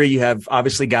injury. You have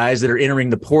obviously guys that are entering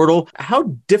the portal.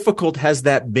 How difficult has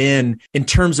that been in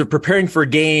terms of preparing for a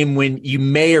game when you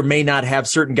may or may not have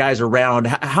certain guys around?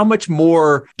 How much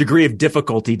more degree of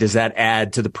difficulty does that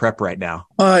add to the prep right now?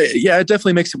 Yeah, it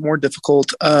definitely makes it more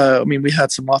difficult. I mean, we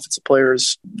had some offensive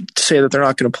players say that they're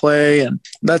not going to play, and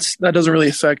that doesn't really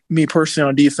affect me personally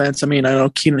on defense. I mean, I know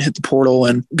Keenan hit the portal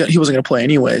and he wasn't going to play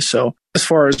anyway. So as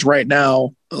far as right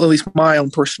now, at least my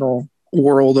own personal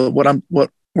world of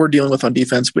what we're dealing with on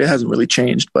defense, but it hasn't really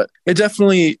changed. But it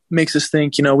definitely makes us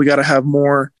think, we got to have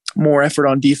more effort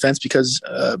on defense because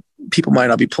people might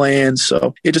not be playing.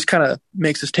 So it just kind of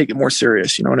makes us take it more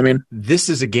serious. You know what I mean? This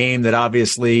is a game that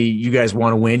obviously you guys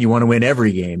want to win. You want to win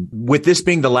every game. With this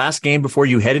being the last game before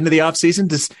you head into the offseason,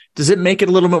 does it make it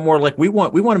a little bit more like we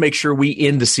want to make sure we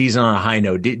end the season on a high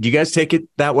note? Do you guys take it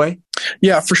that way?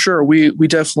 Yeah, for sure. We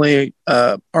definitely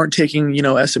aren't taking,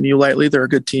 SMU lightly. They're a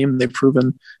good team. They've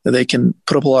proven that they can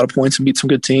put up a lot of points and beat some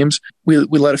good teams. We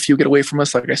let a few get away from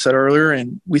us, like I said earlier,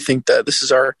 and we think that this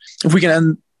is if we can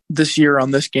end this year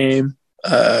on this game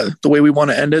the way we want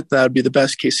to end it, that would be the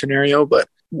best case scenario, but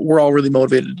we're all really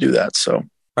motivated to do that. So. All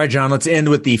right, John, let's end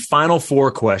with the final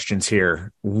 4 questions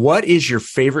here. What is your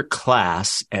favorite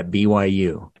class at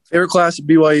BYU? Favorite class at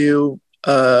BYU?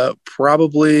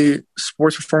 Probably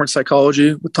sports performance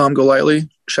psychology with Tom Golightly.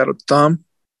 Shout out to Tom.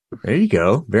 There you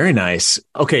go. Very nice.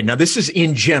 Okay, now this is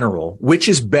in general. Which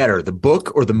is better, the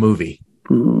book or the movie?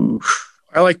 Ooh,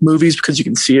 I like movies because you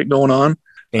can see it going on.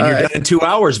 And you're done in 2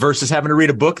 hours versus having to read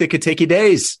a book that could take you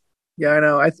days. Yeah, I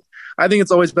know. I think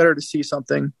it's always better to see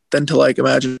something than to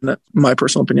imagine it, my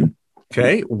personal opinion.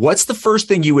 Okay. What's the first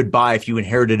thing you would buy if you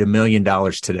inherited $1 million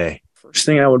today? First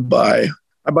thing I would buy,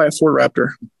 I'd buy a Ford Raptor.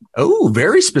 Oh,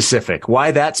 very specific.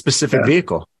 Why that specific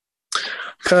vehicle?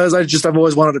 Because I've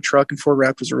always wanted a truck, and Ford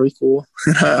Raptors are really cool.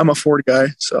 I'm a Ford guy,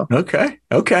 so. Okay.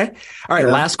 All right,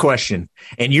 last question.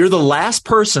 And you're the last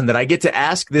person that I get to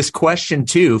ask this question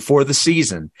to for the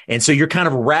season. And so you're kind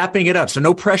of wrapping it up, so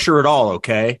no pressure at all,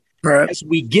 okay? All right. As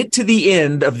we get to the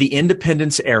end of the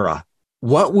independence era,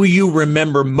 what will you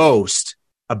remember most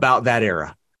about that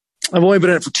era? I've only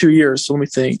been in it for 2 years, so let me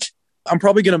think. I'm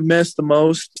probably going to miss the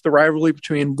most the rivalry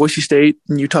between Boise State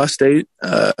and Utah State.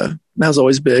 That was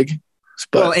always big.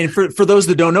 But, well, and for those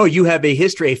that don't know, you have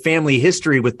a family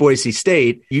history with Boise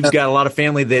State. You've got a lot of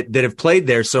family that have played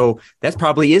there, so that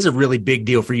probably is a really big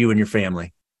deal for you and your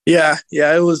family. Yeah,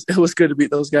 it was good to beat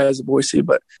those guys at Boise,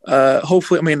 but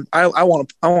hopefully, I mean, I want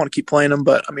to keep playing them,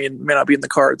 but I mean, it may not be in the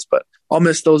cards, but I'll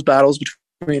miss those battles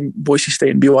between Boise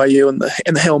State and BYU and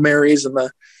the Hail Marys and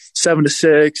the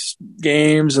 7-6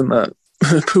 games and the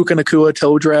Puka Nakua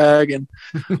toe drag and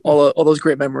all those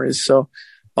great memories. So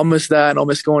I'll miss that, and I'll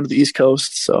miss going to the East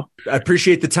Coast. So I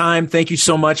appreciate the time. Thank you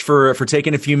so much for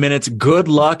taking a few minutes. Good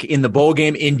luck in the bowl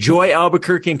game. Enjoy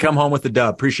Albuquerque and come home with the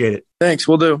dub. Appreciate it. Thanks.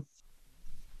 We'll do.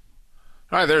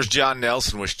 All right, there's John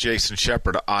Nelson with Jason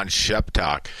Shepard on Shep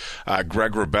Talk.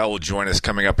 Greg Wrubell will join us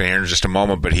coming up in here in just a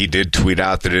moment, but he did tweet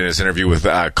out that in his interview with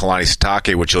Kalani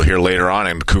Sitake, which you'll hear later on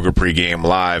in Cougar Pregame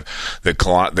Live, the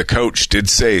coach did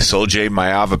say Soljay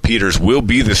Maiava-Peters will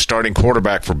be the starting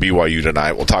quarterback for BYU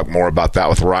tonight. We'll talk more about that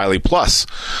with Riley. Plus,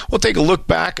 we'll take a look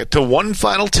back to one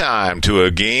final time to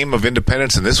a game of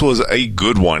independence, and this was a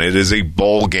good one. It is a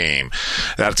bowl game.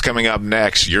 That's coming up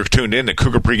next. You're tuned in to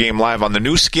Cougar Pregame Live on the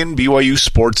new Skin BYU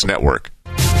Sports Network.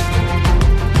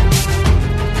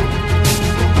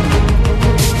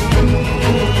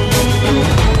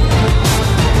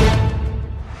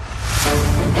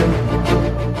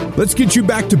 Let's get you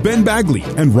back to Ben Bagley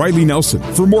and Riley Nelson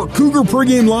for more Cougar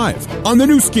Pregame Live on the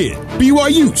new Skin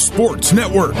BYU Sports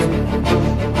Network.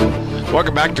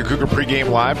 Welcome back to Cougar Pregame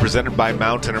Live, presented by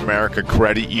Mountain America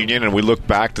Credit Union, and we look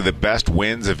back to the best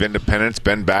wins of Independence.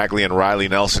 Ben Bagley and Riley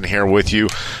Nelson here with you,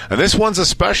 and this one's a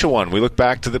special one. We look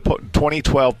back to the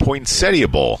 2012 Poinsettia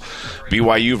Bowl,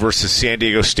 BYU versus San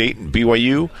Diego State, and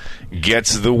BYU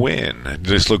gets the win.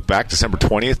 Just look back, December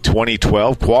 20th,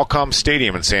 2012, Qualcomm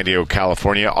Stadium in San Diego,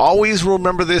 California. Always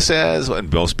remember this as,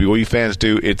 and most BYU fans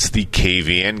do, it's the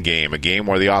KVN game, a game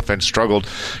where the offense struggled.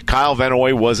 Kyle Van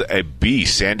Noy was a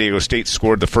beast. San Diego State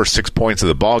scored the first 6 points of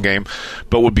the ball game,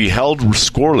 but would be held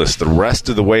scoreless the rest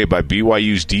of the way by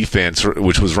BYU's defense,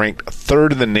 which was ranked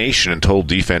third in the nation in total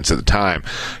defense at the time.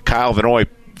 Kyle Van Noy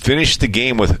finished the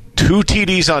game with 2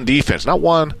 TDs on defense, not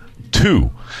 1,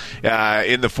 2.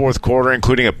 In the fourth quarter,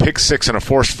 including a pick six and a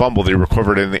forced fumble that he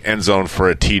recovered in the end zone for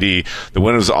a TD. The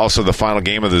win was also the final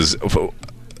game of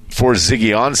for Ziggy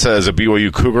Ansah as a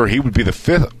BYU Cougar. He would be the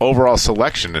 5th overall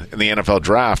selection in the NFL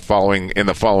draft in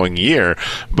the following year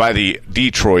by the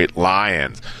Detroit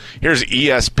Lions. Here's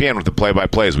ESPN with the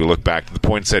play-by-play as we look back to the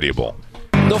Poinsettia Bowl.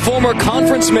 The former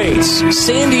conference mates,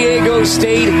 San Diego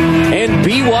State and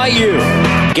BYU,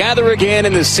 gather again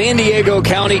in the San Diego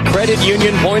County Credit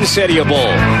Union Poinsettia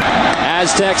Bowl.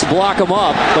 Aztecs block them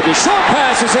up, but the short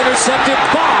pass is intercepted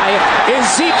by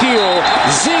Ezekiel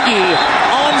Ziggy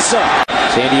Ansah.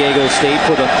 San Diego State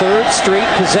for the 3rd straight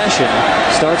possession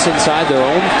starts inside their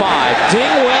own 5.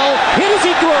 Dingwell hit as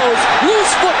he throws,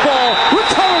 loose football,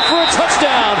 recovered for a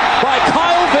touchdown by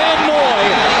Kyle Van Noy.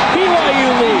 BYU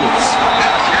leads.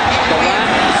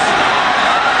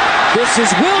 This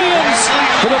is Williams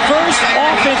for the first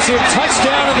offensive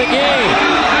touchdown of the game.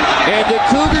 And the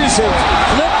Cougars have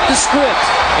flipped the script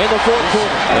in the fourth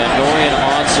quarter. Van Noy and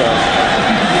Ansah.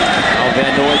 Now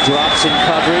Van Noy drops in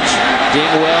coverage.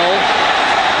 Dingwell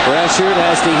pressured,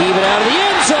 has to heave it out of the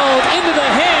end zone into the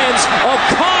hands of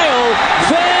Kyle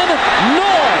Van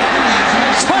Noy.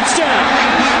 Touchdown.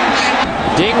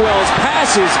 Dingwell's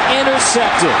pass is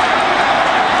intercepted.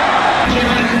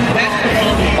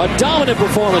 A dominant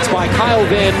performance by Kyle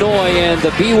Van Noy and the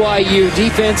BYU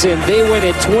defense, and they win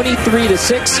it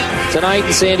 23-6 tonight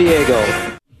in San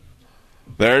Diego.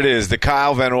 There it is, the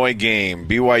Kyle Van Noy game.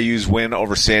 BYU's win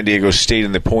over San Diego State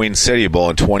in the Poinsettia Bowl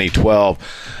in 2012.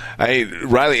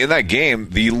 Riley, in that game,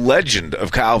 the legend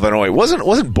of Kyle Van Noy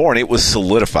wasn't born; it was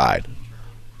solidified.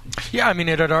 Yeah, I mean,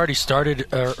 it had already started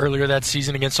earlier that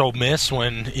season against Ole Miss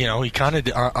when, he kind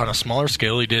of, on a smaller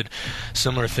scale, he did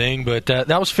similar thing. But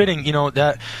that was fitting.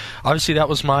 That obviously that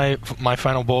was my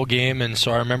final bowl game, and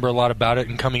so I remember a lot about it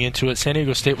and coming into it. San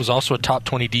Diego State was also a top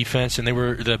 20 defense, and they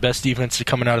were the best defense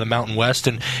coming out of the Mountain West,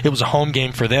 and it was a home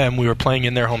game for them. We were playing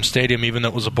in their home stadium, even though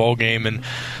it was a bowl game, and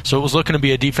so it was looking to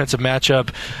be a defensive matchup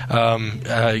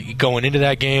going into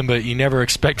that game, but you never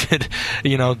expected,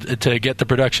 to get the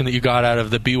production that you got out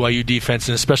of the BYU defense,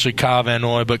 and especially Kyle Van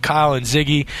Noy. But Kyle and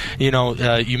Ziggy,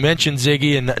 you mentioned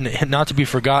Ziggy, and not to be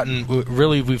forgotten,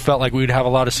 really we felt like we would have a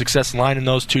lot of success lining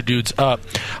those two dudes up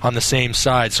on the same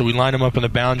side. So we lined them up in the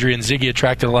boundary, and Ziggy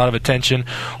attracted a lot of attention,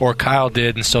 or Kyle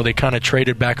did, and so they kind of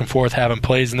traded back and forth having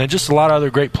plays. And then just a lot of other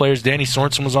great players. Danny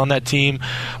Sorensen was on that team.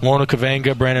 Wona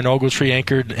Kavanga, Brandon Ogletree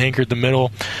anchored the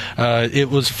middle. It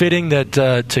was fitting that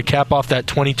to cap off that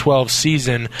 2012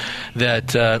 season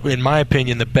that, in my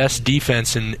opinion, the best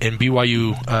defense in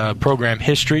BYU program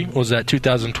history was that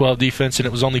 2012 defense, and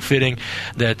it was only fitting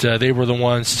that they were the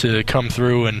ones to come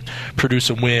through and produce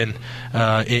a win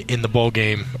in the bowl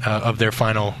game of their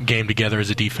final game together as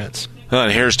a defense.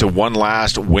 And here's to one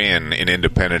last win in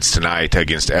Independence tonight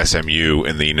against SMU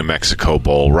in the New Mexico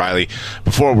Bowl. Riley,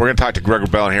 before we're going to talk to Greg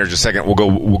Wrubell in here in just a second,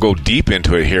 we'll go deep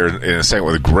into it here in a second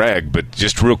with Greg. But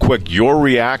just real quick, your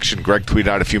reaction. Greg tweeted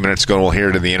out a few minutes ago, and we'll hear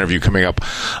it in the interview coming up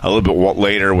a little bit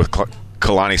later with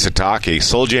Kalani Sitake.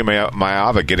 Soljay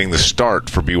Maiava getting the start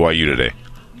for BYU today.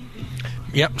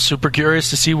 Yep, super curious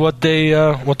to see what they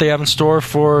have in store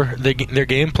for their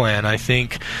game plan. I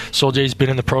think Soljay's been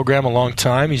in the program a long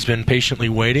time. He's been patiently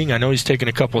waiting. I know he's taken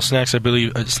a couple of snaps. I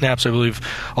believe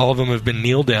all of them have been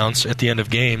kneel downs at the end of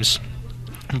games.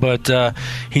 But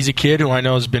he's a kid who I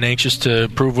know has been anxious to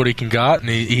prove what he can got, and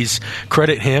he's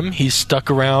credit him. He's stuck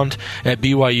around at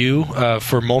BYU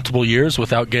for multiple years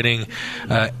without getting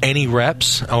any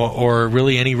reps or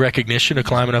really any recognition of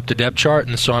climbing up the depth chart,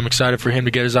 and so I'm excited for him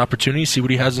to get his opportunity, see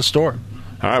what he has in store.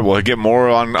 All right, we'll get more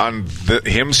on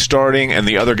him starting and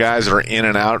the other guys that are in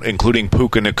and out, including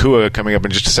Puka Nacua, coming up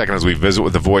in just a second as we visit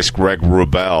with the voice Greg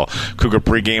Wrubell. Cougar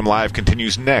Pregame Live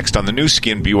continues next on the new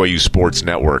skin BYU Sports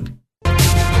Network.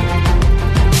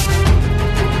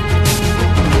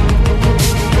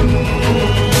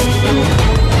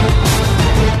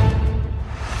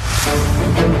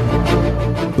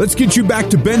 Let's get you back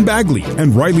to Ben Bagley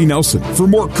and Riley Nelson for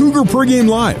more Cougar Pregame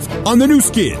Live on the new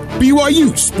Skid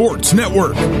BYU Sports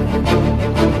Network.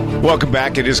 Welcome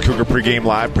back. It is Cougar Pregame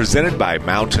Live, presented by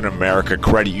Mountain America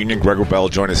Credit Union. Greg Wrubell will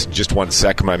join us in just 1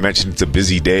 second. I mentioned it's a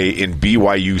busy day in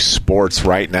BYU sports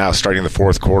right now, starting the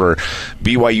fourth quarter.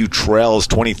 BYU trails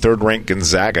 23rd ranked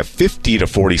Gonzaga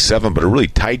 50-47, but a really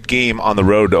tight game on the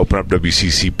road to open up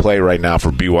WCC play right now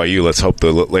for BYU. Let's hope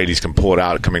the ladies can pull it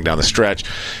out coming down the stretch.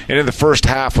 And in the first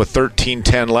half, with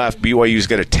 13:10 left, BYU's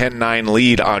got a 10-9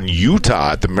 lead on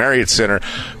Utah at the Marriott Center.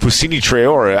 Fousseyni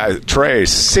Traore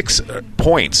 6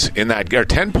 points in that, or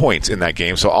 10 points in that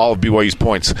game, so all of BYU's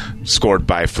points scored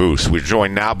by Foose. We're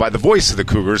joined now by the voice of the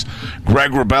Cougars,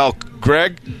 Greg Wrubell.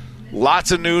 Greg,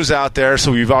 lots of news out there.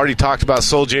 So we've already talked about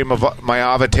Soldier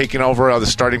Maiava taking over the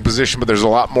starting position, but there's a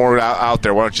lot more out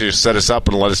there. Why don't you just set us up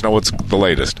and let us know what's the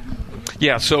latest?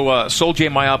 Yeah, so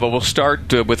Soldier Maiava will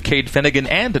start with Cade Finnegan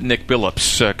and Nick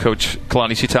Billups. Coach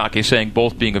Kalani Sitake saying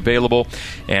both being available.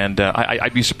 And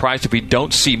I'd be surprised if we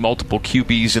don't see multiple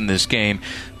QBs in this game.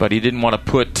 But he didn't want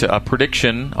to put a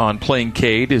prediction on playing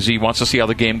Cade, as he wants to see how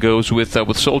the game goes with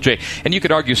Soldier. And you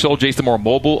could argue Soldier's the more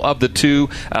mobile of the two,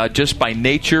 just by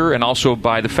nature and also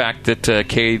by the fact that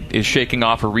Cade is shaking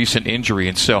off a recent injury.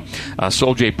 And so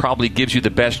Soldier probably gives you the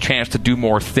best chance to do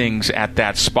more things at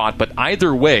that spot. But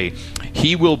either way,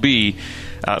 he will be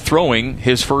throwing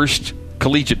his first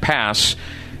collegiate pass,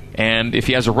 and if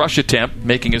he has a rush attempt,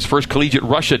 making his first collegiate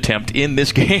rush attempt in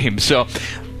this game. So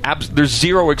there's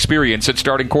zero experience at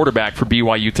starting quarterback for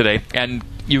BYU today. And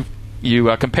you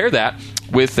compare that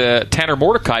with Tanner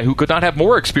Mordecai, who could not have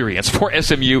more experience for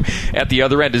SMU at the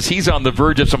other end, as he's on the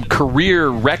verge of some career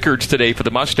records today for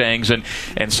the Mustangs, and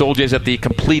Soldier's at the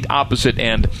complete opposite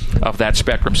end of that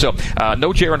spectrum. So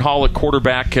no Jaron Hall at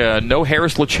quarterback, no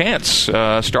Harris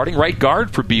LaChance, starting right guard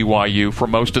for BYU for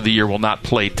most of the year, will not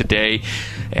play today.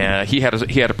 He had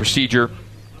a procedure.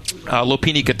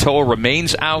 Lopini Katoa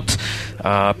remains out.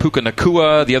 Puka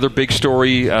Nakua, the other big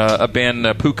story,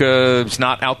 Ben Puka is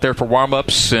not out there for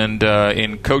warm-ups, and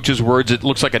in coach's words, it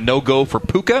looks like a no-go for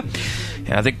Puka.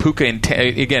 And I think Puka,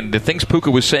 again, the things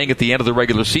Puka was saying at the end of the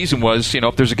regular season was,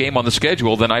 if there's a game on the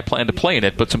schedule, then I plan to play in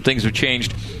it. But some things have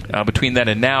changed between then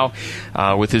and now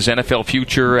with his NFL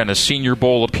future and a Senior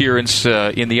Bowl appearance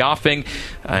in the offing,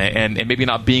 and maybe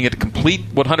not being at complete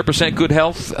 100% good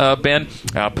health, Ben.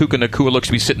 Puka Nakua looks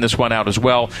to be sitting this one out as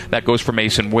well. That goes for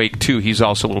Mason Wake, too. He's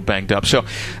also a little banged up. So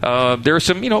there are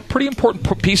some, pretty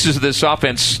important pieces of this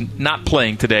offense not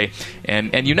playing today.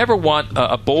 And you never want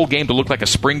a bowl game to look like a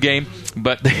spring game,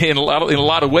 but in a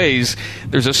lot of ways,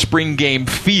 there's a spring game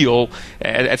feel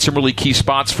at some really key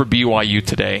spots for BYU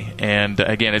today. And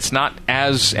again, it's not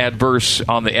as adverse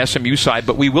on the SMU side,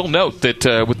 but we will note that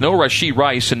with no Rashee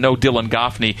Rice and no Dylan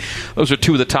Goffney, those are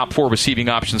two of the top 4 receiving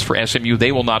options for SMU.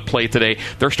 They will not play today.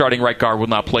 Their starting right guard will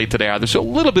not play today either. So a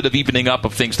little bit of evening up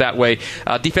of things that way.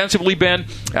 Defensively, Ben,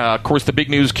 of course, the big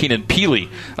news, Keenan Peely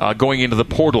going into the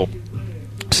portal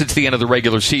since the end of the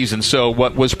regular season. So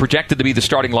what was projected to be the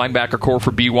starting linebacker core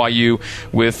for BYU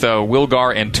with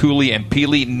Wilgar and Tooley and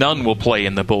Peely, none will play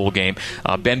in the bowl game.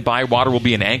 Ben Bywater will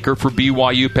be an anchor for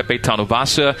BYU. Pepe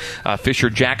Tanuvasa, Fisher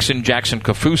Jackson, Jackson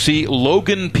Kafusi,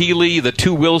 Logan Peely, the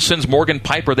 2 Wilsons, Morgan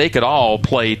Piper, they could all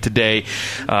play today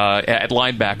at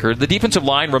linebacker. The defensive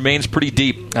line remains pretty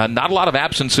deep. Not a lot of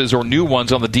absences or new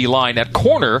ones on the D-line. At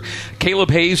corner, Caleb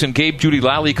Hayes and Gabe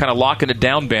Judy-Lally kind of locking it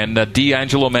down, Ben.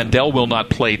 D'Angelo Mandel will not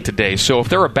play today. So if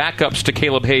there are backups to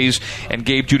Caleb Hayes and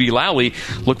Gabe Judy-Lally,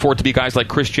 look for it to be guys like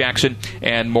Chris Jackson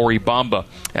and Maury Bamba.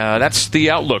 That's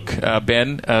the outlook,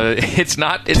 Ben. It's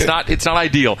not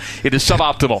ideal. It is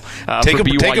suboptimal for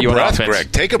BYU take a breath, offense.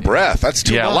 Greg. Take a breath. That's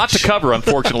too much. Yeah, a lot to cover,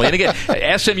 unfortunately. And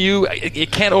again, SMU,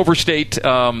 it can't overstate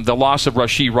the loss of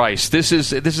Rashee Rice. This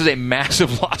is a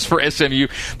massive loss for SMU.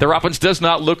 Their offense does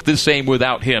not look the same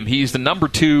without him. He's the number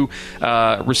 2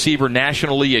 receiver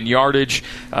nationally in yardage,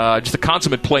 just a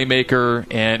consummate playmaker,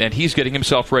 and he's getting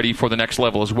himself ready for the next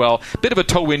level as well. Bit of a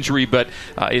toe injury, but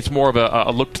it's more of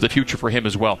a look to the future for him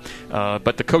as well.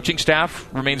 But the coaching staff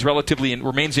remains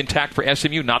intact for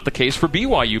SMU. Not the case for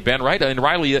BYU, Ben, right? And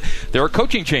Riley, there are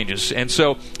coaching changes, and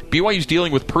so BYU's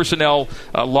dealing with personnel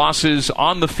losses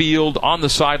on the field, on the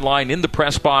sideline, in the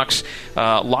press box.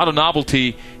 A lot of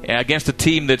novelty against a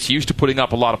team that's used to putting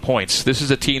up a lot of points. This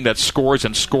is a team that scores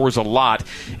and scores a lot,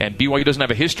 and BYU doesn't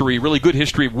have a really good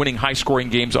history of winning high-scoring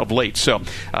games of late. So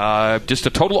just a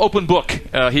total open book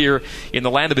here in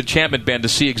the land of enchantment, Ben, to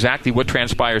see exactly what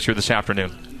transpires here this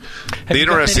afternoon. The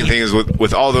interesting thing is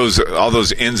with all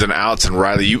those ins and outs, and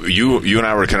Riley, you and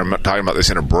I were kind of talking about this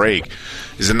in a break.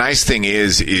 Is the nice thing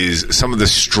is some of the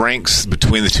strengths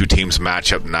between the two teams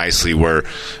match up nicely. Where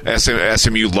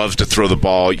SMU loves to throw the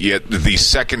ball, yet the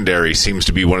secondary seems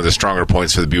to be one of the stronger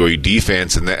points for the BYU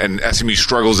defense, and SMU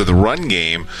struggles at the run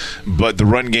game, but the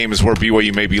run game is where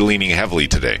BYU may be leaning heavily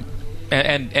today.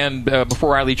 And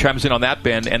before Riley chimes in on that,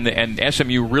 Ben, and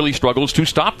SMU really struggles to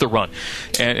stop the run.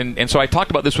 And so I talked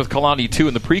about this with Kalani, too,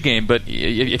 in the pregame, but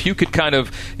if you could kind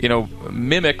of,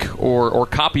 mimic or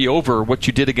copy over what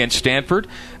you did against Stanford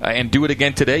and do it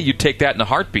again today, you'd take that in a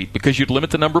heartbeat, because you'd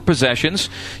limit the number of possessions,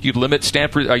 you'd limit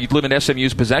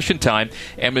SMU's possession time,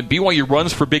 and when BYU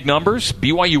runs for big numbers,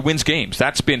 BYU wins games.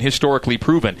 That's been historically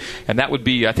proven, and that would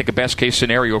be, I think, a best-case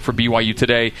scenario for BYU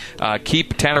today.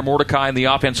 Keep Tanner Mordecai and the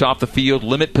offense off the field,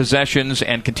 limit possessions,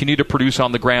 and continue to produce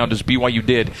on the ground as BYU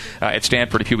did at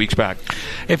Stanford a few weeks back.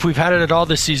 If we've had it at all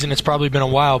this season, it's probably been a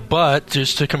while, but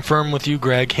just to confirm with you,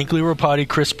 Greg, Hinckley Ropati,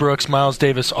 Chris Brooks, Miles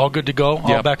Davis, all good to go,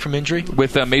 all back from injury?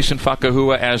 With Mason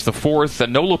Fakahua as the fourth.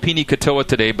 No Lopini Katoa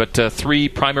today, but three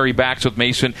primary backs with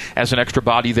Mason as an extra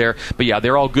body there. But yeah,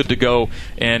 they're all good to go,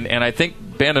 and I think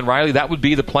Ben and Riley, that would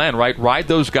be the plan, right? Ride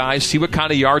those guys, see what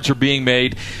kind of yards are being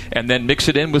made, and then mix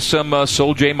it in with some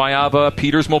Sol-J Maiava,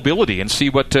 Peters mobility, and see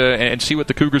what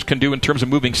the Cougars can do in terms of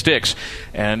moving sticks.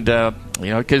 And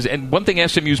because one thing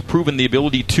SMU's proven the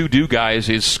ability to do, guys,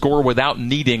 is score without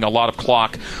needing a lot of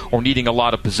clock or needing a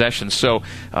lot of possessions. So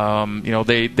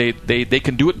they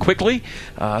can do it quickly.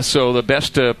 So the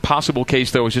best possible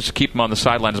case, though, is just to keep them on the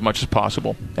sideline as much as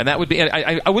possible. And that would be.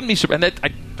 I wouldn't be surprised.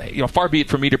 And far be it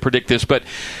from me to predict this, but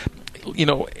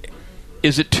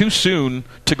is it too soon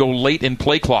to go late in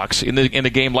play clocks in a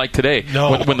game like today?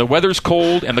 No. When the weather's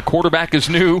cold and the quarterback is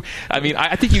new,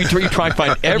 I think you try and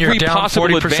find every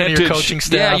possible advantage. Of your coaching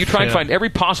staff, you try and find every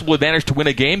possible advantage to win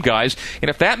a game, guys. And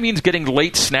if that means getting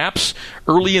late snaps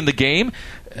early in the game,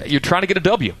 you're trying to get a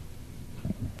W.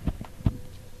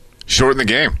 Shorten the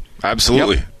game,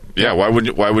 absolutely. Yep. Yeah, why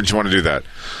wouldn't you want to do that?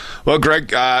 Well, Greg,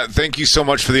 thank you so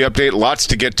much for the update. Lots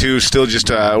to get to. Still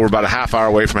just we're about a half hour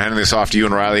away from handing this off to you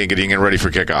and Riley and getting it ready for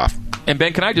kickoff. And,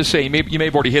 Ben, can I just say, you may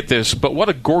have already hit this, but what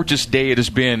a gorgeous day it has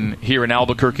been here in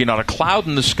Albuquerque. Not a cloud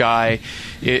in the sky.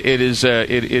 It is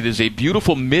a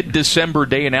beautiful mid-December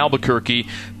day in Albuquerque.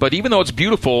 But even though it's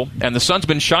beautiful and the sun's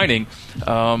been shining,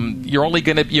 you're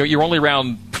only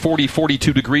around 40,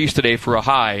 42 degrees today for a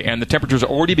high, and the temperatures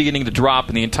are already beginning to drop,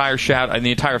 and the entire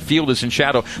field is in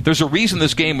shadow. There's a reason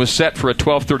this game was set for a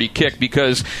 12:30 kick,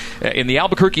 because in the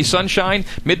Albuquerque sunshine,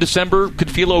 mid-December could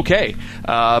feel okay.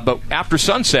 But after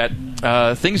sunset,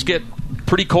 things get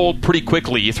pretty cold pretty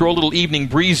quickly. You throw a little evening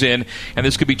breeze in, and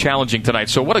this could be challenging tonight.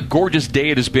 So what a gorgeous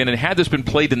day it has been, and had this been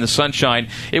played in the sunshine,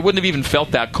 it wouldn't have even felt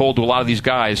that cold to a lot of these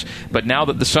guys. But now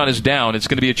that the sun is down, it's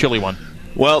going to be a chilly one.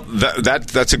 Well,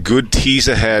 that's a good tease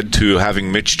ahead to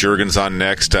having Mitch Juergens on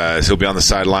next, as he'll be on the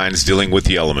sidelines dealing with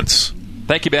the elements.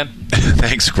 Thank you, Ben.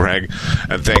 Thanks, Greg.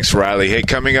 And thanks, Riley. Hey,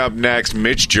 coming up next,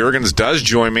 Mitch Juergens does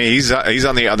join me. He's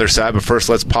on the other side, but first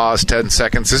let's pause 10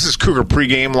 seconds. This is Cougar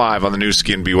Pregame Live on the new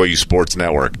Skin BYU Sports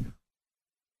Network.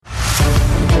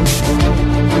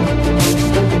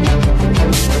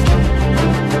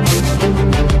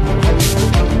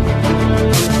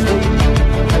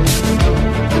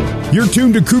 You're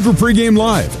tuned to Cougar Pregame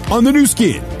Live on the new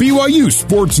Skin BYU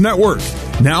Sports Network.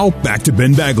 Now, back to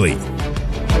Ben Bagley.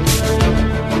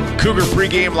 Cougar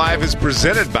Pregame Live is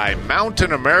presented by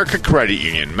Mountain America Credit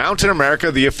Union. Mountain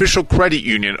America, the official credit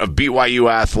union of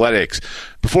BYU Athletics.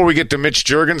 Before we get to Mitch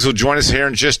Juergens, who'll join us here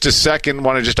in just a second,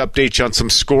 want to just update you on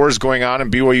some scores going on in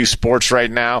BYU sports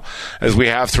right now, as we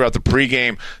have throughout the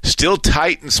pregame. Still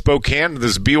tight in Spokane.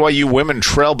 This BYU women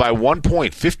trail by 1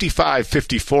 point,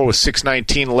 55-54 with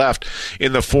 6:19 left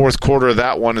in the fourth quarter of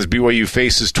that one, as BYU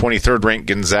faces 23rd-ranked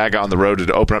Gonzaga on the road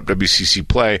to open up WCC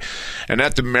play. And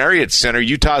at the Marriott Center,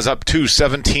 Utah's up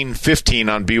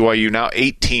 17-15 on BYU, now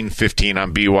 18-15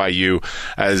 on BYU,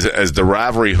 as the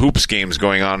rivalry hoops game's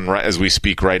going on right as we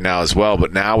speak right now as well.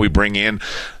 But now we bring in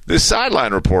the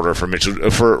sideline reporter for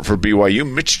BYU.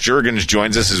 Mitch Juergens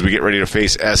joins us as we get ready to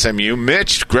face SMU.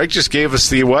 Mitch, Greg just gave us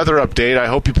the weather update. I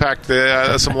hope you packed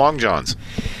some long johns.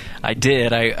 I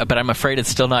did, but I'm afraid it's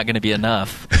still not going to be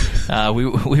enough.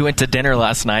 We went to dinner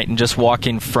last night, and just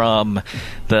walking from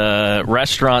the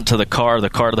restaurant to the car to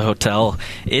the hotel,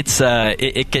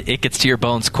 it gets to your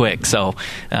bones quick. So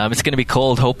it's going to be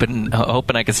cold. Hoping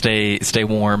I can stay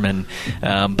warm,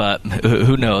 but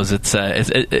who knows?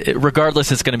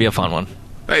 Regardless, it's going to be a fun one.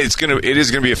 It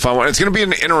is gonna be a fun one. It's gonna be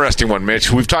an interesting one,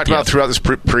 Mitch. We've talked about throughout this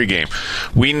pregame.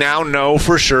 We now know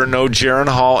for sure Jaron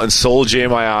Hall and Sol-Jay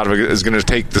Maiava is going to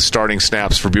take the starting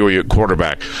snaps for BYU at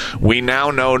quarterback. We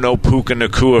now know no Puka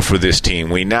Nacua for this team.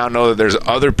 We now know that there's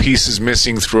other pieces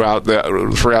missing throughout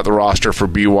the roster for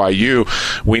BYU.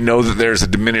 We know that there's a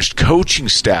diminished coaching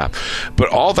staff. But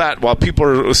all that, while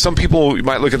some people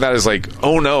might look at that as like,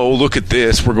 oh no, look at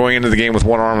this, we're going into the game with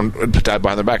one arm tied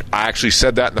behind their back. I actually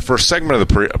said that in the first segment of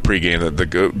the pregame, that the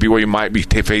BYU might be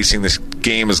facing this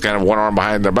game as kind of one arm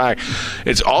behind their back.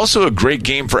 It's also a great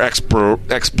game for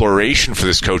exploration for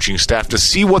this coaching staff to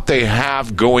see what they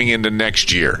have going into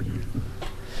next year.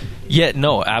 Yeah,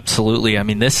 no, absolutely. I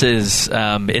mean, this is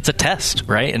it's a test,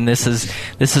 right? And this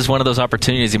is one of those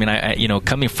opportunities. I mean,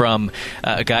 coming from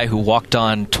a guy who walked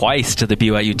on twice to the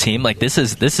BYU team, like this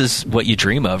is what you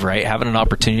dream of, right? Having an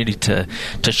opportunity to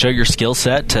show your skill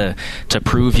set, to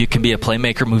prove you can be a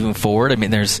playmaker moving forward. I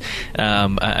mean, there's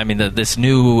this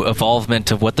new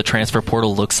evolvement of what the transfer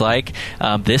portal looks like.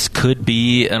 This could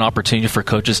be an opportunity for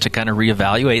coaches to kind of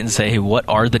reevaluate and say, hey, what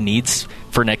are the needs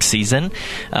for next season?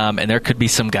 And there could be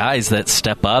some guys that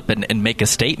step up and make a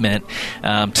statement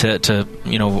to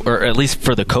or at least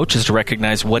for the coaches to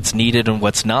recognize what's needed and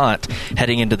what's not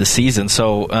heading into the season.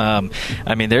 So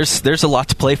I mean, there's a lot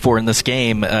to play for in this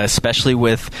game, especially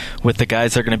with the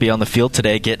guys that are going to be on the field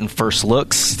today getting first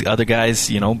looks. The other guys,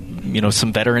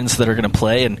 some veterans that are going to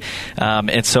play,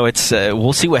 and so it's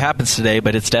we'll see what happens today.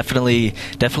 But it's definitely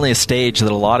a stage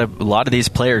that a lot of these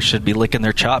players should be licking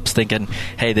their chops, thinking,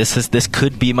 hey, this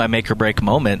could be my make or break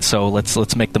moment. So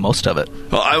let's make the most of it.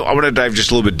 Well, I want to dive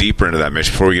just a little bit deeper into that, Mitch,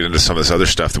 before we get into some of this other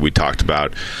stuff that we talked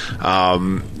about.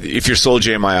 If you're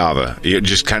Sol-Jay Maiava,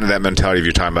 just kind of that mentality of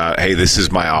you're talking about, hey, this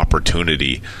is my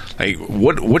opportunity. Like,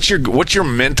 what's your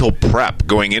mental prep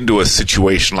going into a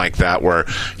situation like that where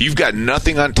you've got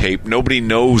nothing on tape, nobody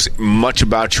knows much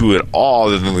about you at all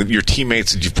other than your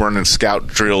teammates that you've run in scout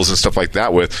drills and stuff like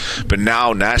that with, but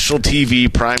now national TV,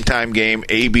 primetime game,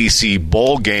 ABC,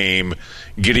 bowl game,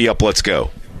 giddy up, let's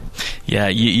go. Yeah,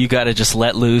 you got to just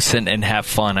let loose and have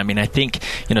fun. I mean, I think,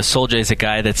 Sol-Jay is a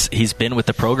guy he's been with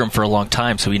the program for a long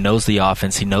time, so he knows the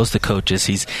offense, he knows the coaches,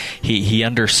 he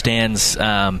understands,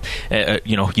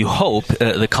 you hope,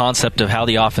 the concept of how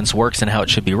the offense works and how it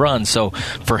should be run. So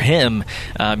for him,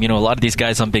 a lot of these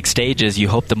guys on big stages, you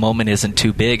hope the moment isn't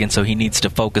too big, and so he needs to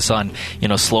focus on,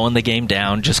 slowing the game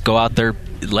down, just go out there,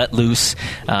 let loose,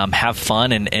 have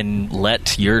fun, and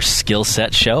let your skill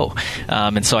set show.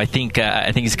 And so I think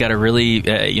he's got to really,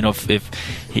 if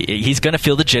he's going to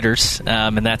feel the jitters,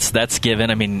 and that's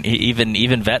given. I mean,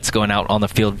 even vets going out on the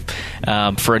field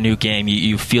for a new game,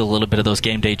 you feel a little bit of those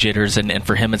game day jitters, and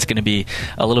for him it's going to be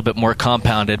a little bit more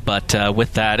compounded. But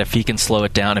with that, if he can slow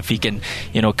it down, if he can,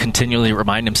 continually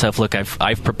remind himself, look,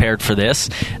 I've prepared for this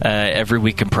every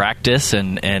week in practice,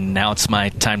 and now it's my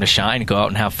time to shine, go out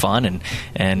and have fun,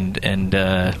 and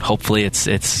hopefully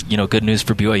it's good news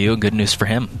for BYU and good news for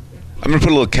him. I'm going to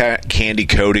put a little candy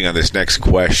coating on this next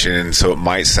question, so it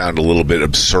might sound a little bit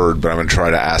absurd, but I'm going to try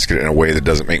to ask it in a way that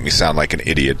doesn't make me sound like an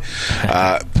idiot.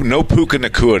 No Puka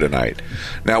Nacua tonight.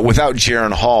 Now, without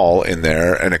Jaron Hall in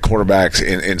there and a quarterbacks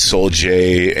in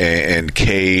Sol-Jay and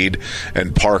Cade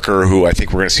and Parker, who I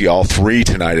think we're going to see all three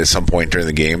tonight at some point during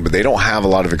the game, but they don't have a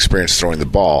lot of experience throwing the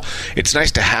ball. It's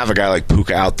nice to have a guy like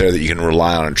Puka out there that you can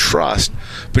rely on and trust,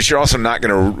 but you're also not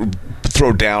going to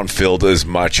throw downfield as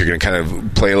much. You're going to kind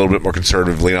of play a little bit more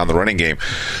conservatively on the running game.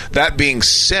 That being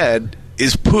said,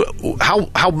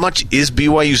 how much is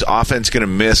BYU's offense going to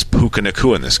miss Puka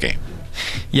Nacua in this game?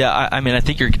 Yeah, I mean, I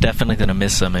think you're definitely going to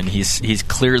miss him, and he's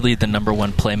clearly the number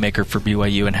one playmaker for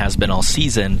BYU and has been all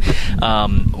season.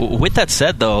 With that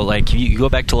said, though, like you go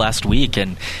back to last week,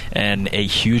 and a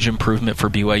huge improvement for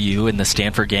BYU in the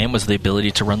Stanford game was the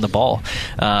ability to run the ball.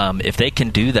 If they can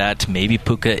do that, maybe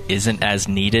Puka isn't as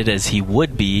needed as he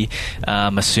would be,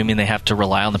 assuming they have to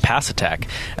rely on the pass attack.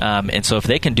 And so if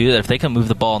they can do that, if they can move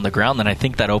the ball on the ground, then I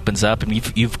think that opens up,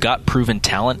 and you've got proven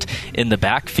talent in the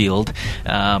backfield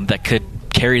that could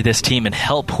carry this team and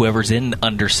help whoever's in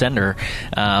under center,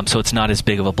 so it's not as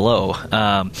big of a blow.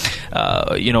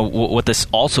 What this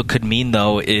also could mean,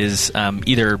 though, is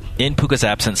either in Puka's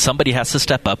absence, somebody has to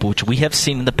step up, which we have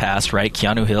seen in the past, right?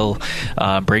 Keanu Hill,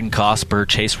 Braden Cosper,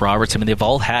 Chase Roberts, I mean, they've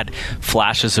all had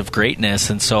flashes of greatness,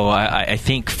 and so I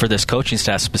think for this coaching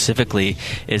staff specifically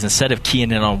is instead of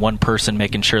keying in on one person,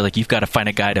 making sure like you've got to find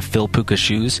a guy to fill Puka's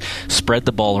shoes, spread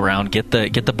the ball around, get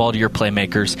the ball to your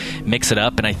playmakers, mix it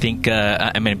up, and I think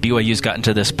I mean, BYU's gotten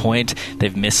to this point.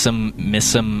 They've missed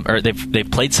some, or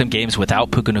they've played some games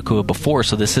without Puka Nacua before,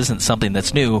 so this isn't something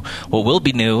that's new. What will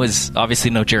be new is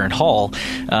obviously no Jaron Hall,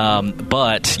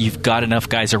 but you've got enough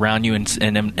guys around you and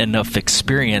enough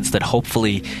experience that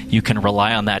hopefully you can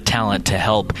rely on that talent to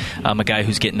help a guy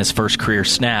who's getting his first career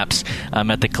snaps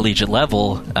at the collegiate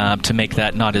level to make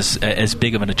that not as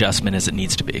big of an adjustment as it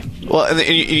needs to be. Well, and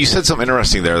you said something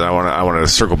interesting there that I want to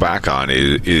circle back on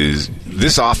is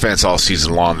this offense all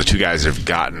season long, the two guys that have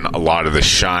gotten a lot of the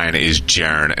shine is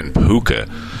Jaron and Puka.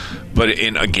 But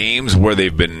in games where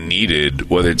they've been needed,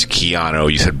 whether it's Keanu,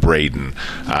 you said Braden,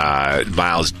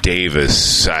 Miles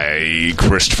Davis,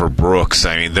 Christopher Brooks,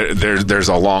 I mean, there's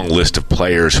a long list of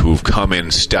players who've come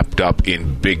in, stepped up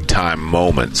in big-time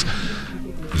moments.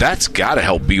 That's got to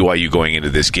help BYU going into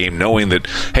this game, knowing that,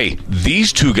 hey,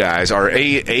 these two guys, our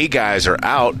A guys are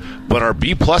out, but our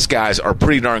B-plus guys are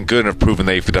pretty darn good and have proven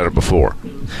they've done it before.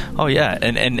 Oh, yeah,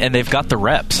 and they've got the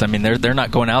reps. I mean, they're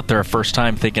not going out there a first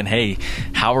time thinking, hey,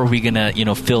 how are we going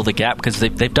to fill the gap? Because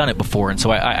they've done it before, and so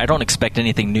I don't expect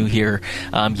anything new here.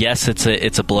 Yes,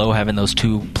 it's a blow having those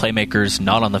two playmakers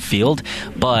not on the field,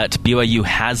 but BYU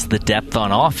has the depth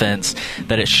on offense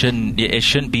that it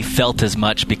shouldn't be felt as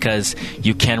much because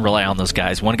you can rely on those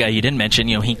guys. One guy you didn't mention,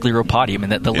 Hinkley Ropati. I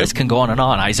mean, the list can go on and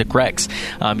on. Isaac Rex.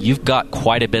 You've got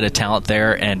quite a bit of talent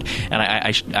there, and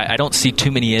I don't see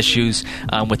too many issues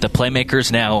with the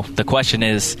playmakers. Now, the question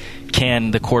is, can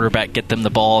the quarterback get them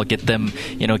the ball? Get them,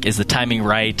 is the timing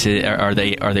right?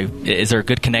 Is there a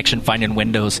good connection finding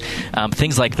windows?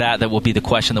 Things like that will be the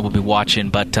question that we'll be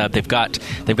watching. But they've got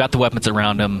the weapons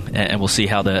around them, and we'll see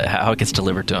how it gets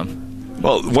delivered to them.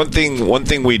 Well, one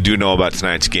thing we do know about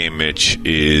tonight's game, Mitch,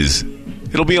 is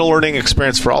it'll be a learning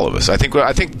experience for all of us. I think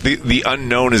the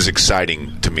unknown is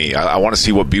exciting to me. I want to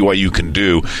see what BYU can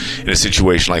do in a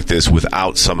situation like this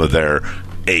without some of their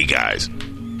A guys.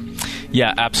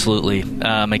 Yeah, absolutely.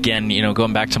 Again,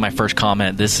 going back to my first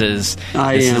comment, this is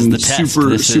the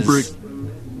test.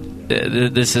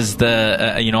 This is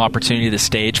the opportunity, the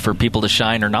stage for people to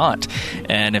shine or not.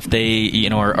 And if they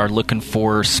are looking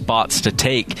for spots to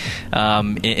take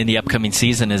in the upcoming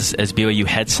season as BYU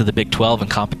heads to the Big 12 and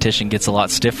competition gets a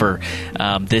lot stiffer,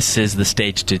 this is the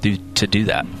stage to do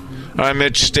that. All right,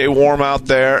 Mitch, stay warm out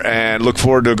there and look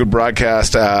forward to a good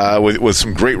broadcast with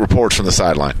some great reports from the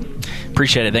sideline.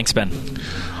 Appreciate it. Thanks, Ben.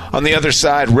 On the other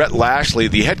side, Rhett Lashley,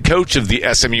 the head coach of the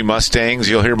SMU Mustangs.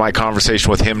 You'll hear my conversation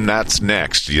with him. That's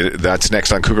next. That's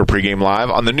next on Cougar Pregame Live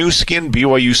on the new Skin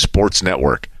BYU Sports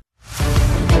Network.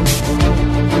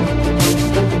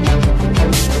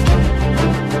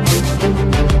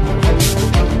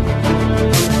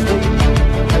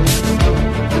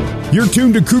 You're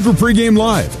tuned to Cougar Pregame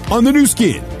Live on the new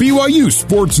Skin BYU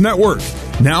Sports Network.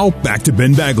 Now, back to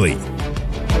Ben Bagley.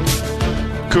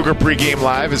 Cougar Pregame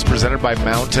Live is presented by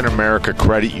Mountain America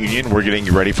Credit Union. We're getting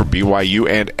you ready for BYU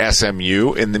and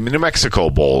SMU in the New Mexico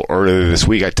Bowl. Earlier this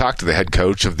week, I talked to the head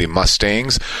coach of the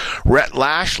Mustangs, Rhett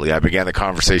Lashley. I began the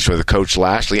conversation with Coach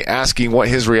Lashley asking what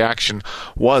his reaction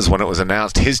was when it was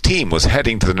announced his team was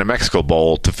heading to the New Mexico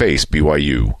Bowl to face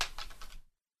BYU.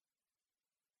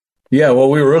 Yeah, well,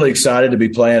 we were really excited to be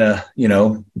playing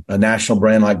a national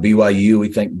brand like BYU. We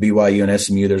think BYU and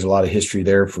SMU, there's a lot of history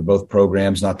there for both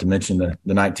programs, not to mention the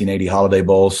 1980 Holiday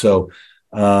Bowl. So,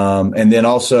 and then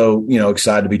also,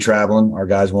 excited to be traveling. Our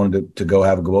guys wanted to go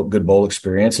have a good bowl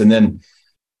experience. And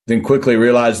then quickly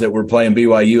realized that we're playing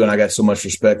BYU, and I got so much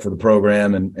respect for the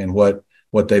program and what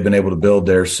they've been able to build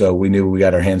there. So we knew we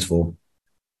got our hands full.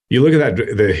 You look at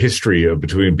the history of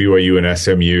between BYU and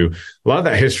SMU. A lot of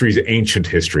that history is ancient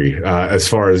history as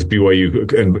far as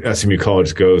BYU and SMU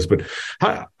college goes. But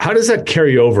how does that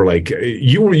carry over? Like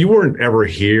you weren't ever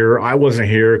here. I wasn't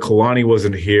here. Kalani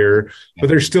wasn't here. But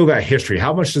there's still that history.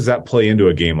 How much does that play into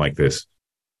a game like this?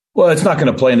 Well, it's not going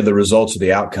to play into the results of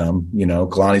the outcome.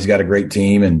 Kalani's got a great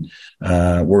team, and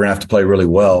we're going to have to play really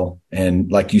well. And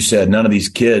like you said, none of these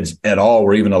kids at all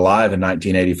were even alive in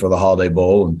 1980 for the Holiday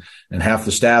Bowl, and half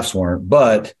the staffs weren't.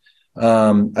 But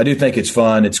I do think it's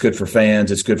fun. It's good for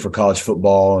fans. It's good for college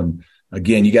football. And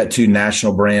again, you got two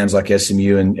national brands like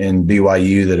SMU and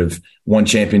BYU that have won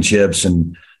championships,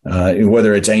 and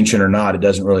whether it's ancient or not, it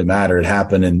doesn't really matter. It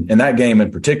happened. And that game in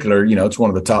particular, it's one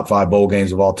of the top 5 bowl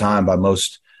games of all time by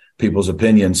most people's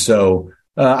opinions. So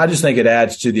I just think it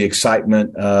adds to the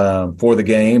excitement for the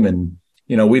game. And,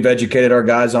 we've educated our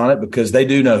guys on it because they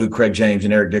do know who Craig James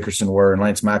and Eric Dickerson were and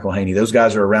Lance McElhaney. Those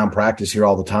guys are around practice here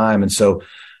all the time. And so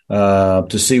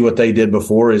to see what they did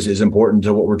before is important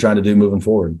to what we're trying to do moving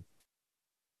forward.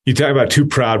 You talk about two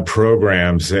proud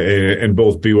programs in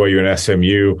both BYU and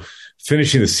SMU,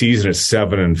 finishing the season at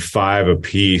 7-5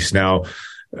 apiece. Now,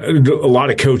 a lot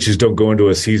of coaches don't go into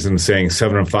a season saying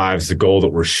 7-5 is the goal that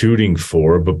we're shooting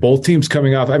for, but both teams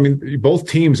coming off, I mean, both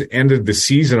teams ended the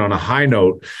season on a high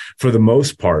note for the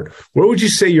most part. Where would you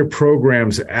say your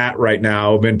program's at right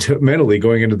now mentally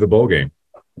going into the bowl game?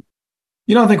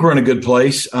 I think we're in a good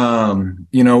place. One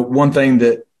thing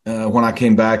that when I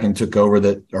came back and took over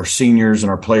that our seniors and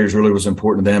our players really was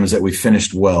important to them is that we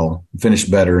finished well,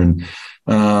 finished better. And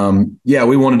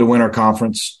we wanted to win our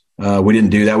conference. We didn't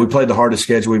do that. We played the hardest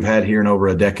schedule we've had here in over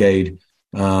a decade,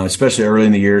 especially early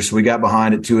in the year. So we got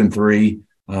behind at 2-3,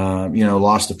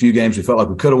 lost a few games we felt like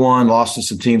we could have won, lost to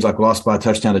some teams like we lost by a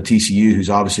touchdown to TCU, who's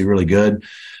obviously really good.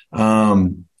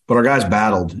 But our guys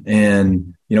battled,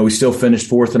 and, we still finished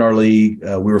fourth in our league.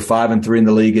 We were 5-3 in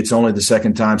the league. It's only the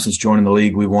second time since joining the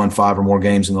league we won 5 or more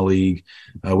games in the league.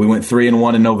 We went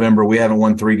 3-1 in November. We haven't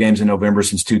won 3 games in November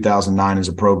since 2009 as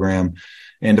a program.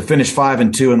 And to finish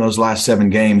 5-2 in those last 7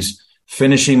 games,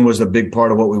 finishing was a big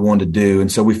part of what we wanted to do.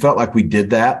 And so we felt like we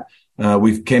did that.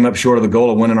 We came up short of the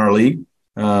goal of winning our league.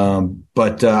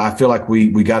 But I feel like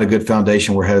we got a good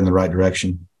foundation. We're headed in the right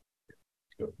direction.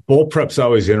 Bowl prep's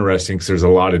always interesting because there's a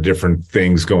lot of different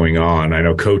things going on. I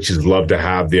know coaches love to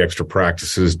have the extra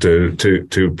practices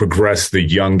to progress the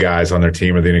young guys on their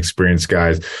team or the inexperienced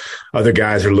guys. Other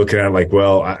guys are looking at it like,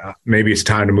 well, maybe it's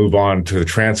time to move on to the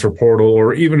transfer portal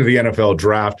or even to the NFL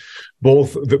draft.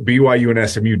 Both the BYU and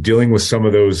SMU dealing with some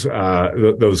of those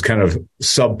kind of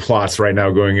subplots right now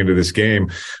going into this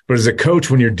game. But as a coach,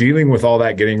 when you're dealing with all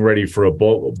that, getting ready for a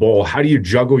bowl, how do you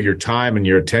juggle your time and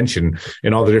your attention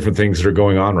and all the different things that are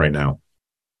going on right now?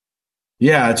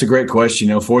 Yeah, it's a great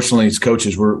question. Fortunately, as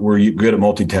coaches, we're good at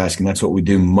multitasking. That's what we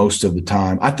do most of the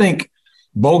time. I think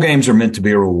bowl games are meant to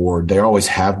be a reward. They always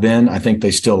have been. I think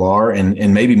they still are,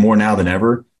 and maybe more now than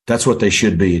ever. That's what they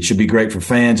should be. It should be great for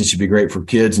fans. It should be great for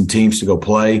kids and teams to go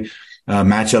play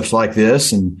matchups like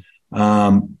this. And,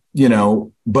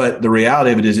 but the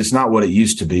reality of it is it's not what it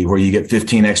used to be where you get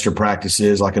 15 extra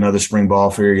practices like another spring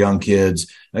ball for your young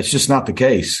kids. That's just not the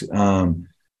case.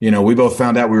 We both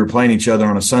found out we were playing each other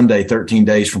on a Sunday, 13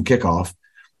 days from kickoff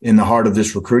in the heart of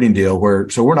this recruiting deal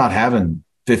so we're not having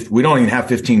we don't even have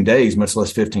 15 days, much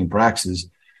less 15 practices.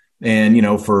 And,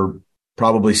 for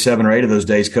probably 7 or 8 of those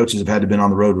days, coaches have had to been on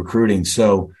the road recruiting.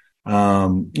 So, we're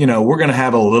going to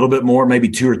have a little bit more, maybe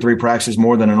 2 or 3 practices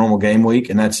more than a normal game week,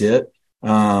 and that's it.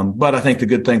 But I think the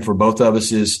good thing for both of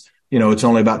us is, it's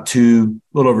only about a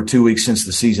little over 2 weeks since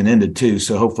the season ended too.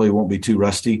 So hopefully it won't be too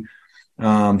rusty.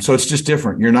 So it's just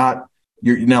different.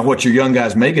 Now what your young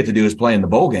guys may get to do is play in the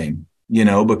bowl game,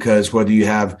 because whether you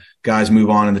have guys move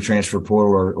on in the transfer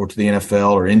portal or to the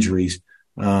NFL or injuries,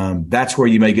 that's where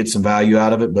you may get some value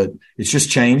out of it, but it's just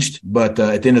changed. But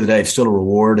at the end of the day, it's still a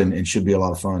reward and should be a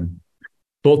lot of fun.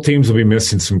 Both teams will be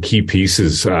missing some key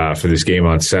pieces for this game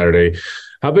on Saturday.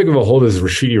 How big of a hole does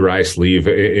Rashidi Rice leave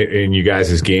in you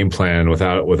guys' game plan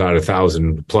without a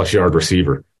 1,000+ yard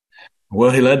receiver? Well,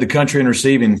 he led the country in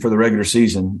receiving for the regular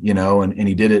season, and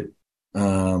he did it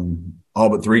all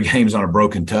but 3 games on a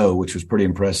broken toe, which was pretty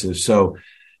impressive. So,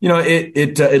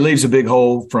 it leaves a big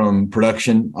hole from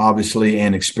production, obviously,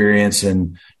 and experience.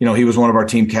 And, he was one of our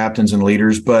team captains and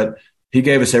leaders, but he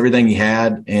gave us everything he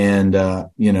had. And,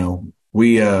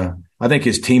 I think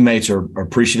his teammates are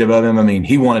appreciative of him. I mean,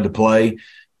 he wanted to play,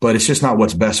 but it's just not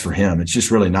what's best for him. It's just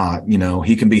really not.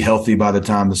 He can be healthy by the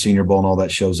time the Senior Bowl and all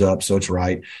that shows up. So it's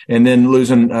right. And then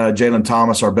losing Jalen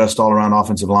Thomas, our best all-around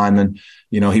offensive lineman,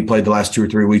 he played the last 2 or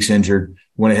 3 weeks injured,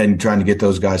 went ahead and trying to get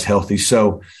those guys healthy.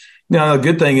 So, the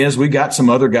good thing is we got some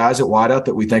other guys at wideout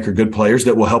that we think are good players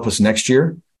that will help us next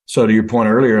year. So to your point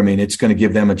earlier, I mean, it's going to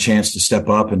give them a chance to step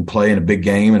up and play in a big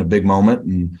game in a big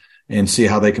moment and see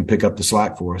how they can pick up the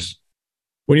slack for us.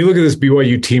 When you look at this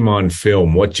BYU team on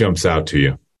film, what jumps out to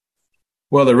you?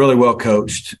 Well, they're really well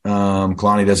coached.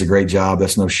 Kalani does a great job.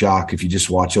 That's no shock if you just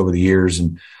watch over the years.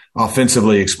 And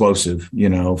offensively explosive,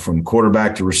 from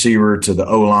quarterback to receiver to the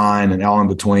O-line and all in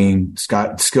between.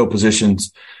 Skill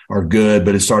positions are good,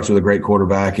 but it starts with a great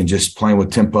quarterback and just playing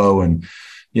with tempo. And,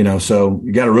 so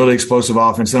you got a really explosive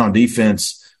offense. And on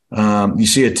defense, you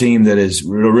see a team that is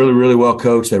really, really well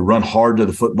coached. They run hard to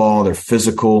the football. They're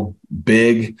physical,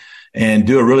 big, and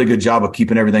do a really good job of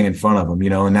keeping everything in front of them.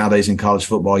 And nowadays in college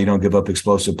football, you don't give up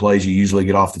explosive plays. You usually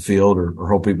get off the field or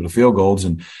hold people to field goals.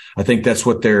 And I think that's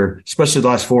what especially the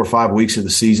last 4 or 5 weeks of the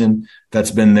season,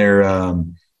 that's been their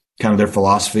kind of their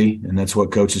philosophy. And that's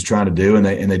what coach is trying to do. And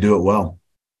they do it well.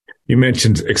 You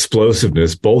mentioned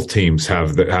explosiveness. Both teams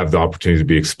have the opportunity to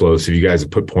be explosive. You guys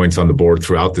have put points on the board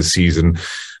throughout the season.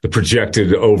 The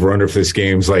projected over-under for this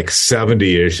game is like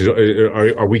 70-ish.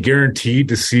 Are we guaranteed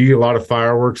to see a lot of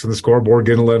fireworks on the scoreboard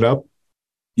getting lit up?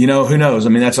 who knows? I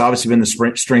mean, that's obviously been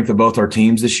the strength of both our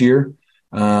teams this year.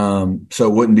 So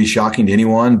it wouldn't be shocking to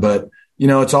anyone, but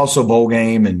it's also a bowl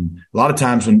game. And a lot of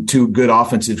times when two good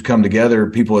offensives come together,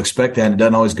 people expect that, and it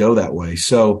doesn't always go that way.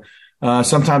 So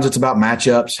sometimes it's about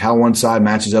matchups, how one side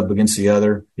matches up against the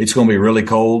other. It's going to be really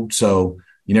cold, so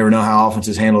you never know how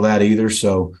offenses handle that either.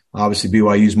 So obviously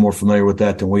BYU is more familiar with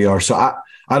that than we are. So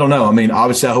I don't know. I mean,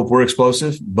 obviously I hope we're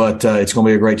explosive, but it's going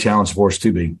to be a great challenge for us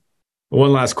to be.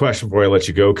 One last question before I let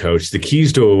you go, Coach. The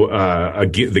keys to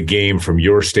the game from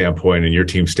your standpoint and your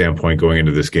team's standpoint going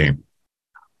into this game.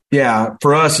 Yeah,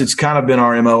 for us, it's kind of been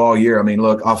our MO all year. I mean,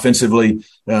 look, offensively,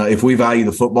 if we value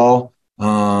the football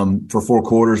for 4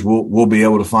 quarters, we'll be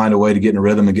able to find a way to get in a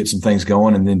rhythm and get some things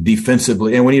going. And then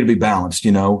defensively, and we need to be balanced.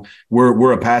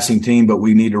 We're a passing team, but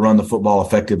we need to run the football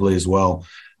effectively as well.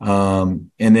 And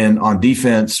then on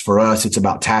defense, for us, it's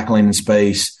about tackling in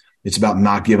space. It's about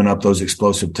not giving up those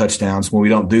explosive touchdowns. When we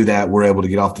don't do that, we're able to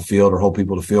get off the field or hold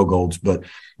people to field goals. But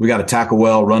we got to tackle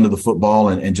well, run to the football,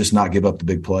 and just not give up the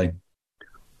big play.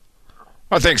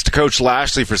 Well, thanks to Coach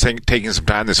Lashley for taking some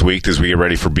time this week as we get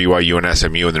ready for BYU and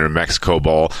SMU in the New Mexico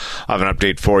Bowl. I have an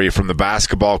update for you from the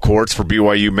basketball courts for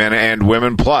BYU men and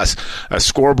women, plus a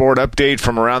scoreboard update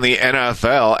from around the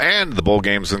NFL and the bowl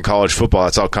games in college football.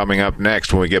 That's all coming up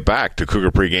next when we get back to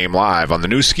Cougar Pregame Live on the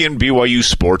Nu Skin BYU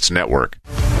Sports Network.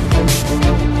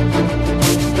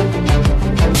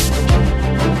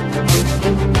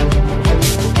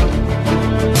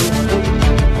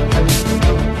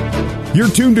 You're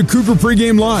tuned to Cougar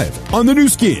Pregame Live on the Nu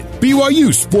Skin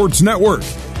BYU Sports Network.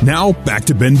 Now, back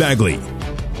to Ben Bagley.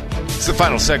 It's the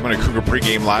final segment of Cougar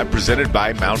Pregame Live presented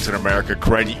by Mountain America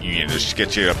Credit Union. Just to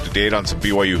get you up to date on some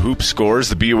BYU hoop scores,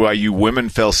 the BYU women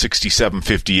fell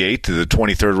 67-58 to the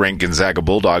 23rd-ranked Gonzaga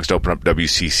Bulldogs to open up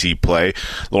WCC play.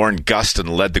 Lauren Gustin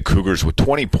led the Cougars with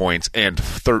 20 points and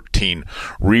 13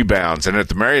 rebounds. And at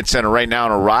the Marriott Center right now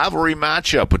in a rivalry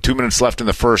matchup with 2 minutes left in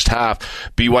the first half,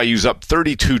 BYU's up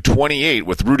 32-28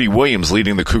 with Rudy Williams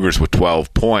leading the Cougars with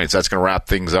 12 points. That's going to wrap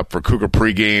things up for Cougar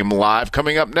Pregame Live.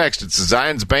 Coming up next, it's the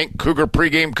Zions Bank Cougar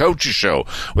Pregame Coaches Show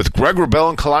with Greg Wrubell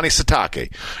and Kalani Sitake.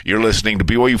 You're listening to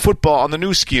BYU Football on the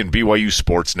Nu Skin BYU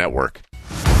Sports Network.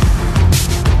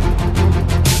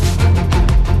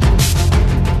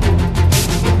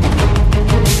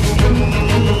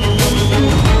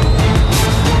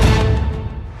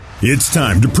 It's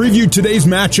time to preview today's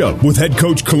matchup with head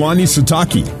coach Kalani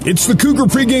Sitake. It's the Cougar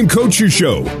Pregame Coaches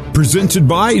Show, presented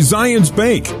by Zions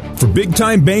Bank. For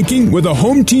big-time banking with a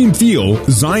home team feel,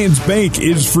 Zions Bank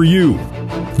is for you.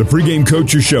 The Pregame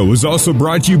Coaches Show is also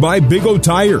brought to you by Big O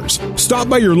Tires. Stop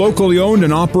by your locally owned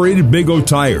and operated Big O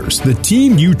Tires, the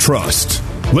team you trust.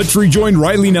 Let's rejoin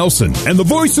Riley Nelson and the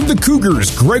voice of the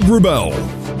Cougars, Greg Wrubell.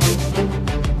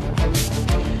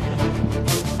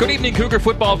 Good evening, Cougar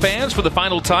football fans. For the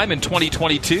final time in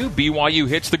 2022, BYU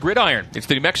hits the gridiron. It's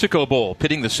the New Mexico Bowl,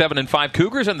 pitting the 7-5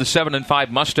 Cougars and the 7-5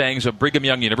 Mustangs of Brigham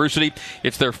Young University.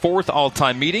 It's their 4th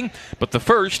all-time meeting, but the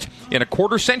first in a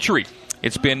quarter century.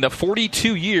 It's been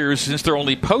 42 years since their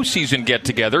only postseason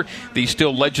get-together, the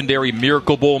still legendary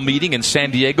Miracle Bowl meeting in San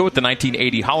Diego at the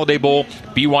 1980 Holiday Bowl.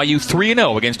 BYU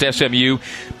 3-0 against SMU,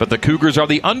 but the Cougars are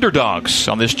the underdogs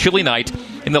on this chilly night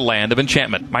in the land of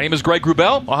enchantment. My name is Greg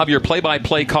Wrubell. I'll have your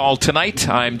play-by-play call tonight.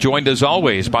 I'm joined, as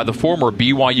always, by the former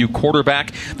BYU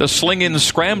quarterback, the slinging,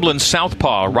 scrambling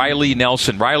southpaw, Riley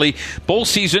Nelson. Riley, bowl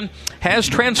season has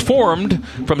transformed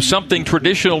from something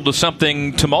traditional to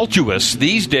something tumultuous.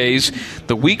 These days,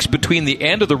 the weeks between the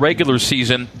end of the regular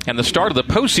season and the start of the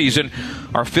postseason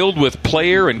are filled with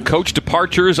player and coach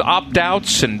departures,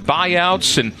 opt-outs, and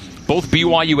buyouts, and both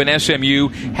BYU and SMU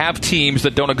have teams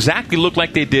that don't exactly look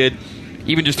like they did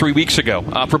even just 3 weeks ago.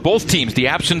 For both teams, the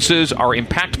absences are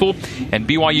impactful, and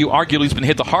BYU arguably has been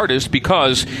hit the hardest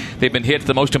because they've been hit at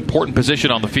the most important position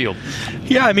on the field.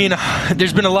 Yeah, I mean,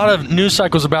 there's been a lot of news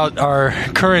cycles about our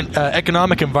current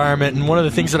economic environment, and one of the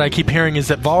things that I keep hearing is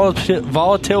that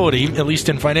volatility, at least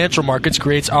in financial markets,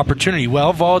 creates opportunity.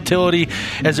 Well, volatility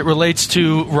as it relates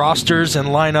to rosters and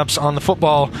lineups on the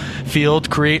football field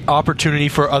create opportunity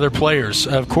for other players.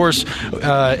 Of course,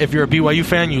 if you're a BYU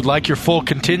fan, you'd like your full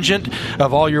contingent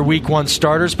of all your week 1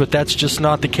 starters, but that's just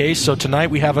not the case. So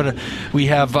tonight we have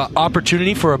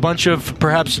opportunity for a bunch of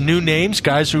perhaps new names,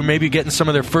 guys who may be getting some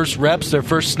of their first reps, their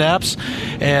first snaps,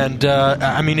 and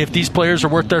I mean, if these players are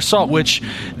worth their salt, which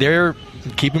they're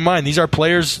keep in mind, these are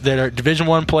players that are Division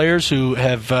I players who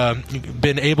have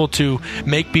been able to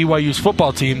make BYU's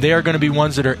football team. They are going to be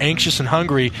ones that are anxious and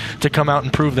hungry to come out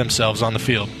and prove themselves on the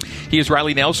field. He is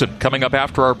Riley Nelson. Coming up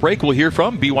after our break, we'll hear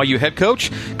from BYU head coach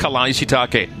Kalani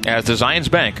Sitake as the Zions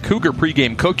Bank Cougar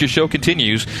pregame coaches show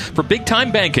continues. For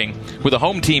big-time banking with a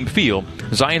home team feel,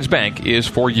 Zions Bank is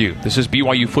for you. This is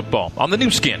BYU football on the new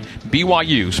skin,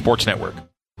 BYU Sports Network.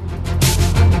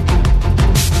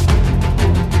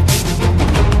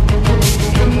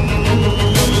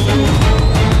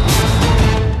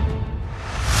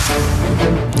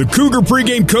 The Cougar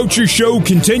Pregame Coaches Show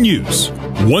continues.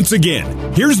 Once again,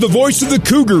 here's the voice of the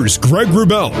Cougars, Greg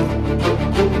Wrubell.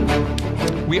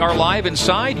 We are live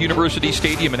inside University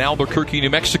Stadium in Albuquerque,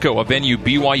 New Mexico, a venue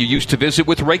BYU used to visit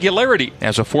with regularity.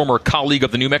 As a former colleague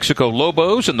of the New Mexico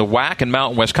Lobos in the WAC and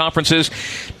Mountain West Conferences,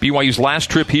 BYU's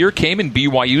last trip here came in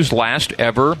BYU's last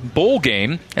ever bowl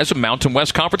game as a Mountain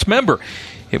West Conference member.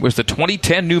 It was the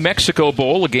 2010 New Mexico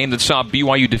Bowl, a game that saw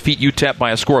BYU defeat UTEP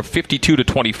by a score of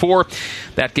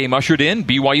 52-24. That game ushered in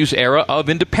BYU's era of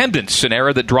independence, an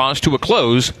era that draws to a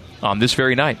close on this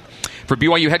very night. For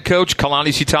BYU head coach Kalani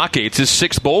Sitake, it's his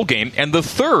sixth bowl game and the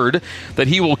third that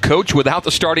he will coach without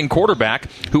the starting quarterback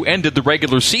who ended the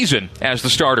regular season as the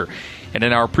starter. And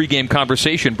in our pregame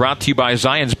conversation brought to you by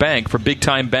Zions Bank for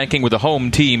big-time banking with a home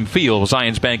team feel,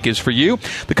 Zions Bank is for you.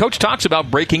 The coach talks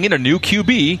about breaking in a new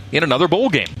QB in another bowl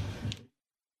game.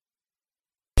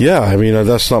 Yeah, I mean,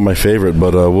 that's not my favorite,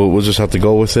 but we'll just have to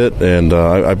go with it. And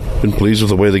I've been pleased with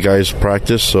the way the guys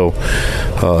practice. So,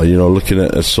 looking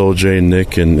at Soljay,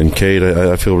 Nick, and Cade,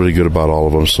 I feel really good about all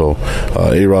of them. So,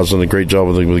 A-Rod's done a great job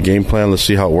with the game plan. Let's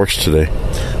see how it works today.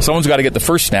 Someone's got to get the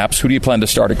first snaps. Who do you plan to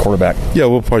start at quarterback? Yeah,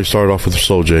 we'll probably start off with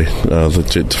Soljay,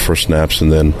 the first snaps,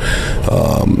 and then,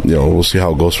 we'll see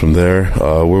how it goes from there.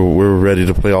 We're ready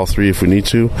to play all three if we need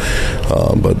to.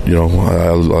 But,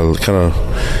 I'll kind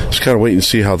of wait and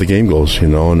see how the game goes,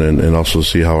 and also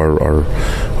see how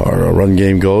our run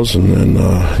game goes, and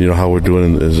how we're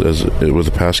doing as with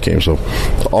the pass game. So,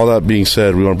 all that being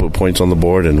said, we want to put points on the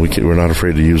board, and we're not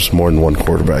afraid to use more than one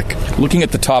quarterback. Looking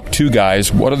at the top two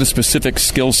guys, what are the specific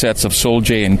skill sets of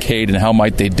Soljay and Cade, and how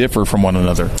might they differ from one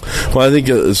another? Well, I think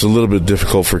it's a little bit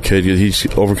difficult for Cade. He's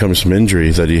overcoming some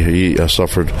injuries that he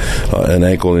suffered an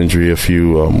ankle injury a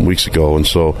few weeks ago, and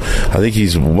so I think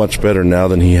he's much better now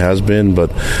than he has been, but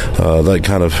that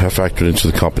kind of have factored into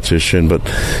the competition. But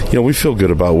we feel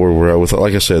good about where we're at with,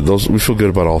 like I said, we feel good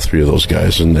about all three of those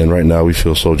guys, and right now we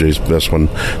feel Soljay's the best one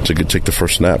to take the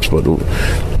first snaps, but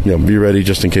be ready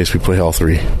just in case we play all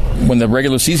three. When the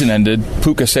regular season ended,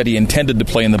 Puka said he intended to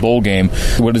play in the bowl game.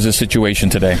 What is the situation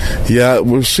today? Yeah,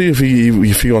 we'll see if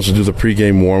he wants to do the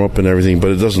pregame warm-up and everything,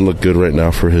 but it doesn't look good right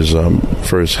now for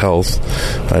his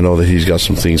health. I know that he's got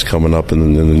some things coming up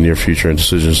in the near future and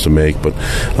decisions to make, but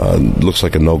looks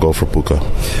like a no-go for Puka.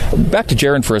 Back to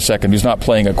Jaron for a second, who's not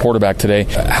playing a quarterback today.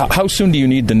 How soon do you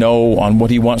need to know on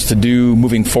what he wants to do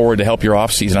moving forward to help your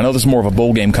offseason? I know this is more of a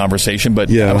bowl game conversation, but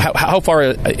how far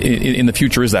in the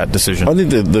future is that decision? I think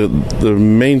the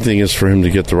main thing is for him to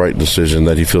get the right decision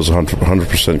that he feels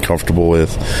 100% comfortable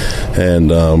with,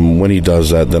 and when he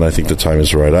does that, then I think the time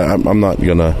is right. I'm not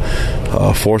going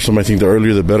to force him. I think the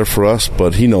earlier the better for us,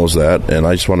 but he knows that, and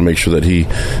I just want to make sure that he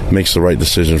makes the right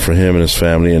decision for him and his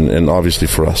family, and obviously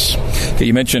for us. Okay,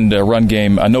 you mentioned run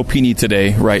game. No Pini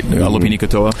today, right? Lopini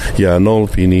Katoa? Yeah, no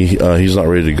Lopini. He's not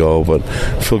ready to go, but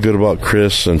feel good about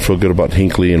Chris and feel good about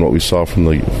Hinckley and what we saw from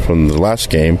the last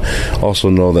game. Also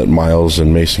know that Miles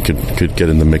and Mason could get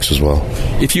in the mix as well.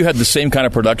 If you had the same kind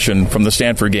of production from the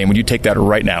Stanford game, would you take that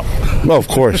right now? Well, of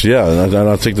course, yeah. And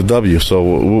I'll take the W.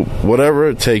 So whatever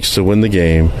it takes to win the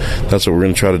game, that's what we're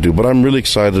going to try to do. But I'm really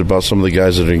excited about some of the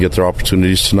guys that are going to get their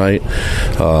opportunities tonight.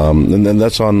 And then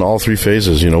that's on all three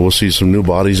phases. We'll see some new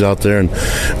bodies out there, and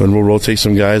we'll rotate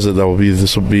some guys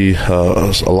this will be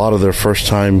a lot of their first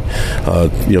time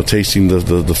tasting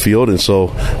the field, and so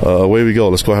away we go.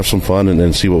 Let's go have some fun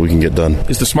and see what we can get done.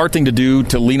 Is the smart thing to do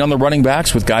to lean on the running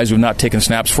backs with guys who have not taken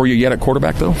snaps for you yet at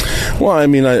quarterback, though? Well, I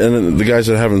mean, and the guys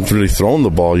that haven't really thrown the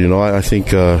ball, I think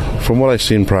from what I've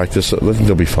seen in practice, I think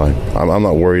they'll be fine. I'm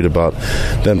not worried about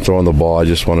them throwing the ball. I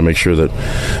just want to make sure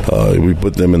that we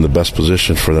put them in the best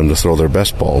position for them to throw their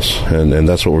best balls, and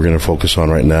that's what we're going to focus on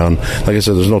right now. And like I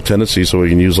said, there's no tendency, so we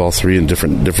can use all three in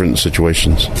different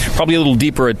situations. Probably a little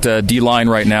deeper at D-line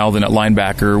right now than at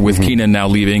linebacker with Keenan now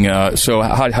leaving. So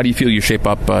how do you feel you shape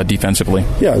up defensively?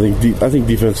 Yeah, I think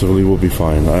defensively we'll be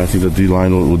fine. I think the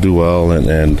D-line will do well,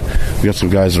 and we got some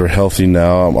guys that are healthy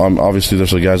now. Obviously, there's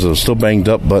some guys that are still banged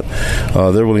up, but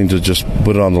they're willing to just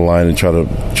put it on the line and try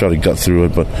to gut through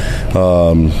it. But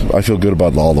I feel good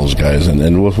about all those guys,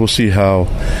 and we'll see how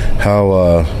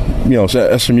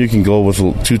SMU can go with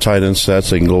 2 tight end sets.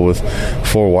 They can go with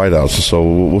 4 wideouts. So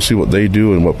we'll see what they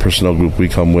do and what personnel group we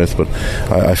come with. But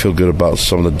I feel good about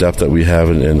some of the depth that we have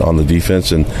on the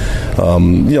defense, and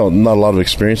not a lot of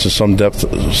experience in some depth,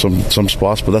 some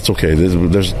spots, but that's okay.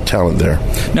 There's talent there.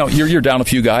 Now you're down a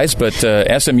few guys, but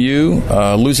SMU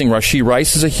losing Rashee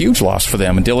Rice is a huge loss for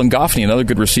them, and Dylan Goffney, another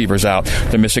good receiver's out.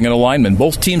 They're missing an alignment.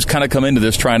 Both teams kind of come into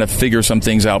this trying to figure some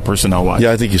things out personnel-wise.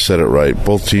 Yeah, I think you said it right.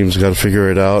 Both teams got to figure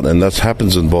it out, and that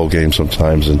happens in bowl games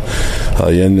sometimes. And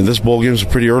this bowl game is a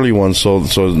pretty early one, so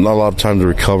not a lot of time to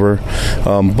recover.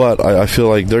 But I feel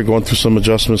like they're going through some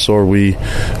adjustments, or we're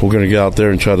going to get out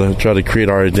there and try to create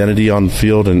our identity on the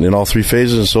field and in all 3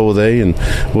 phases, and so will they. And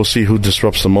we'll see who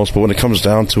disrupts the most. But when it comes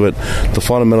down to it, the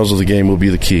fundamentals of the game will be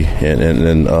the key.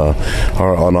 And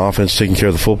on offense, taking care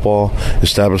of the football,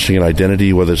 establishing an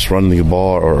identity, whether it's running the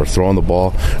ball or throwing the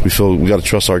ball. We feel we got to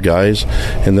trust our guys.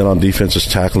 And then on defense,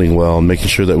 it's tackling well and making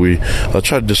sure that we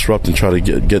try to disrupt and try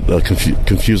to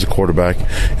confuse the quarterback.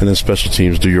 And then special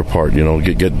teams, do your part.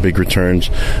 Get big returns.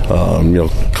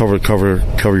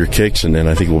 Cover your kicks, and then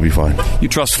I think we'll be fine. You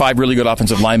trust 5 really good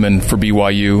offensive linemen for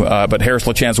BYU, but Harris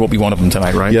LaChance won't be one of them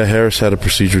tonight, right? Yeah, Harris had a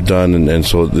procedure done, and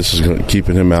so this is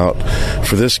keeping him out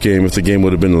for this game. If the game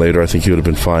would have been later, I think he would have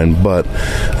been fine. But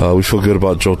we feel good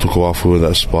about Joe Tukuafu in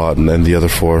that spot, and then the other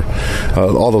 4.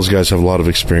 All those guys have a lot of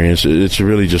experience. It's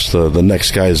really just the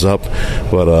next guys up,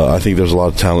 but I think there's a lot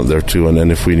of talent there too.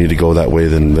 And if we need to go that way,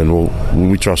 then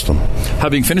we trust them.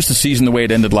 Having finished the season the way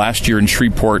it ended last year in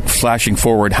Shreveport, flashing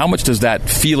forward, how much does that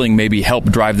feeling maybe help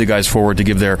drive the guys forward to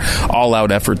give their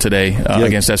all-out effort today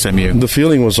against SMU? The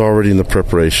feeling was already in the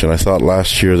preparation. I thought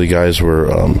last year the guys were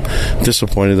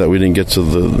disappointed that we didn't get to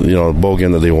the bowl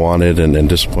game that they wanted, and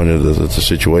disappointed at the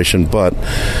situation. But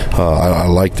I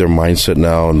like their mindset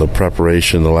now and the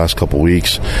preparation the last couple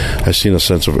weeks. I've seen a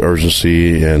sense of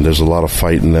urgency, and there's a lot of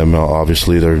fight in them.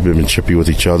 Obviously, they've been chippy with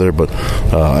each other, but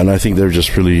and I think they're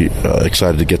just really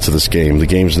excited to get to this game. The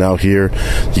game's now here.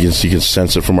 You can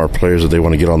sense it from our players that they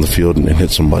want to get on the field and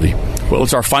hit somebody. Well,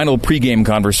 it's our final pregame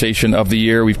conversation of the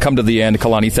year. We've come to the end.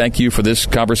 Kalani, thank you for this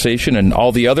conversation and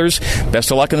all the others.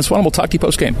 Best of luck in this one. We'll talk to you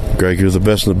post-game. Greg, you're the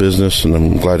best in the business, and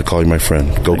I'm glad to call you my friend.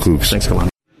 Go Cougs. Thanks, Kalani.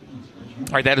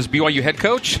 All right, that is BYU head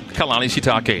coach Kalani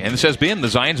Sitake. And this has been the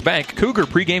Zions Bank Cougar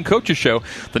Pregame Coaches Show,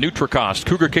 the NutriCost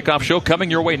Cougar Kickoff Show, coming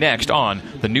your way next on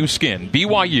the new skin,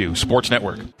 BYU Sports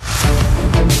Network.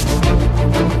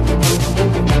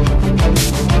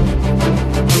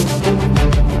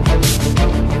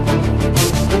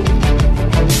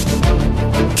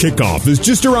 Kickoff is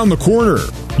just around the corner.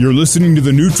 You're listening to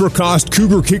the NutriCost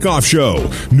Cougar Kickoff Show.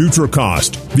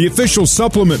 NutriCost, the official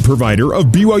supplement provider of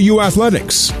BYU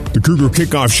Athletics. The Cougar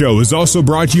Kickoff Show is also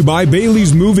brought to you by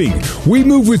Bailey's Moving. We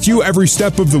move with you every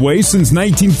step of the way since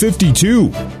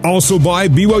 1952. Also by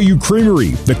BYU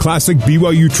Creamery, the classic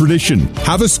BYU tradition.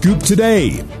 Have a scoop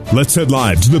today. Let's head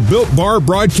live to the Built Bar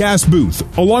broadcast booth.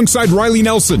 Alongside Riley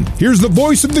Nelson, here's the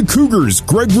voice of the Cougars,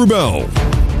 Greg Wrubell.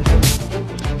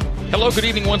 Hello, good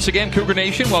evening once again, Cougar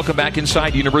Nation. Welcome back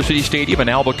inside University Stadium in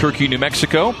Albuquerque, New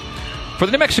Mexico. For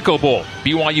the New Mexico Bowl,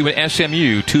 BYU and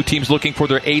SMU, 2 teams looking for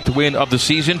their 8th win of the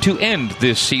season to end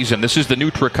this season. This is the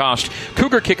NutriCost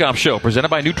Cougar Kickoff Show, presented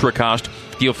by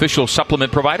NutriCost, the official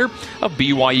supplement provider of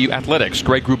BYU Athletics.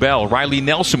 Greg Wrubell, Riley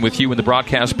Nelson with you in the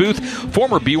broadcast booth.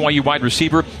 Former BYU wide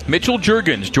receiver Mitchell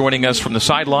Juergens joining us from the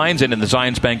sidelines and in the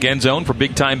Zions Bank end zone for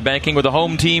big-time banking with a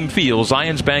home team feel.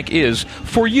 Zions Bank is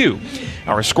for you.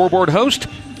 Our scoreboard host,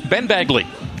 Ben Bagley.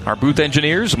 Our booth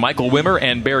engineers, Michael Wimmer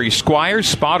and Barry Squires.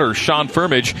 Spotter, Sean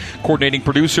Firmage. Coordinating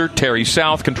producer, Terry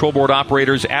South. Control board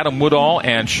operators, Adam Woodall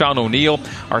and Sean O'Neill.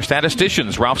 Our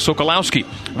statisticians, Ralph Sokolowski,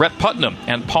 Rhett Putnam,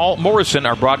 and Paul Morrison.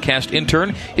 Our broadcast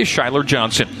intern is Shyler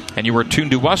Johnson. And you are tuned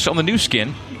to us on the new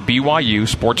skin, BYU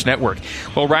Sports Network.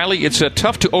 Well, Riley, it's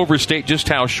tough to overstate just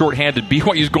how shorthanded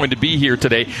BYU is going to be here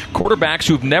today. Quarterbacks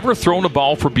who've never thrown a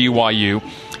ball for BYU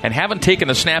and haven't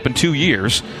taken a snap in 2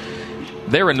 years,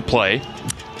 they're in the play.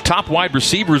 Top wide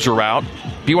receivers are out.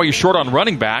 BYU short on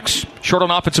running backs, short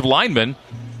on offensive linemen,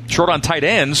 short on tight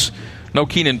ends. No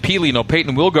Keenan Peely, no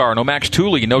Peyton Wilgar, no Max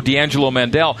Tooley, no D'Angelo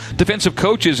Mandel. Defensive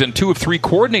coaches and 2 of 3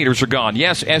 coordinators are gone.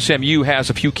 Yes, SMU has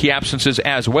a few key absences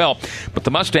as well, but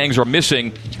the Mustangs are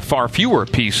missing far fewer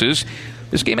pieces.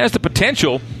 This game has the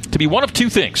potential to be one of 2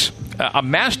 things. A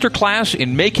masterclass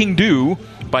in making do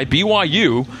by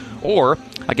BYU, or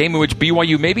a game in which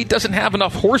BYU maybe doesn't have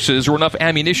enough horses or enough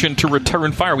ammunition to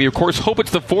return fire. We, of course, hope it's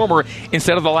the former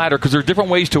instead of the latter, because there are different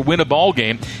ways to win a ball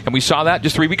game, and we saw that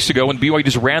just 3 weeks ago when BYU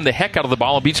just ran the heck out of the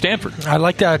ball and beat Stanford. I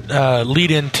like that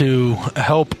lead-in to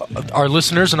help our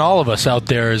listeners and all of us out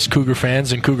there as Cougar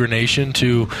fans and Cougar Nation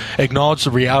to acknowledge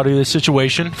the reality of the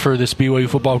situation for this BYU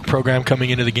football program coming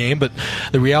into the game. But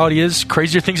the reality is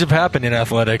crazier things have happened in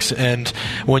athletics, and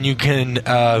when you can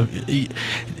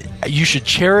you should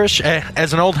cherish,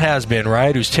 as an old has-been,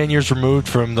 right, who's 10 years removed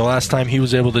from the last time he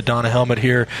was able to don a helmet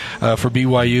here for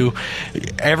BYU,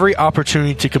 every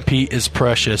opportunity to compete is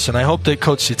precious. And I hope that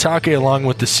Coach Sitake, along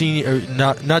with the senior,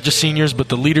 not just seniors, but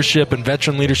the leadership and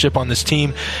veteran leadership on this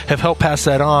team, have helped pass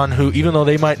that on, who, even though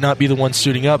they might not be the ones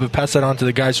suiting up, have passed that on to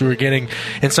the guys who are getting,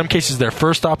 in some cases, their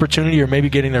first opportunity, or maybe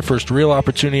getting their first real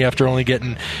opportunity after only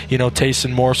getting, tastes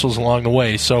and morsels along the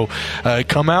way. So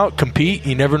come out, compete.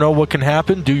 You never know what can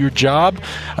happen. Do your job,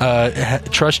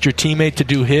 trust your teammate to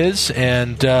do his,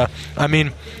 and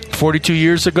 42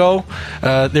 years ago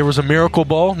there was a Miracle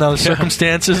Bowl. Now the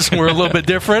circumstances were a little bit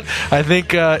different. I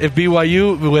think if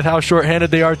BYU, with how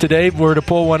shorthanded they are today, were to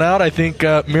pull one out, I think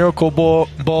Miracle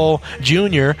Bowl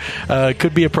Junior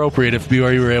could be appropriate if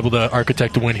BYU were able to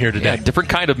architect a win here today. Yeah, different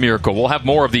kind of miracle. We'll have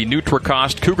more of the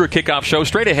NutriCost Cougar Kickoff Show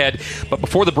straight ahead, but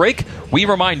before the break, we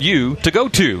remind you to go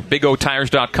to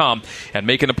BigOTires.com and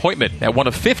make an appointment at one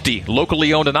of 50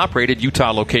 locally owned and operated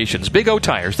Utah locations. Big O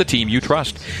Tires, the team you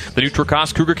trust. The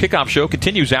NutriCost Cougar Kickoff Show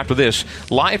continues after this,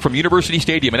 live from University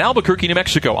Stadium in Albuquerque, New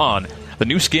Mexico, on the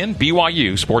new skin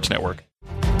BYU Sports Network.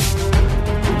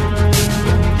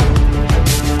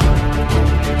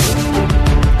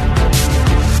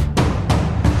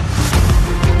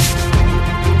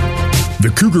 The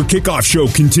Cougar Kickoff Show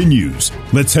continues.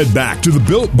 Let's head back to the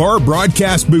Built Bar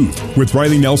broadcast booth with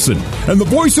Riley Nelson and the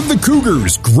voice of the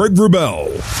Cougars, Greg Wrubell.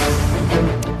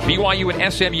 BYU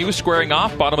and SMU squaring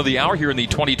off, bottom of the hour here in the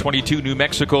 2022 New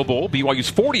Mexico Bowl. BYU's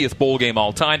 40th bowl game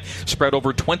all time, spread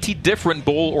over 20 different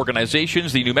bowl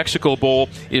organizations. The New Mexico Bowl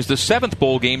is the 7th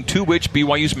bowl game to which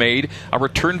BYU's made a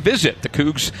return visit. The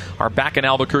Cougs are back in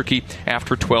Albuquerque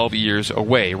after 12 years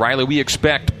away. Riley, we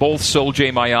expect both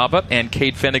Sol-Jay Maiava and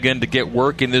Cade Fennegan to get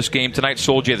work in this game tonight.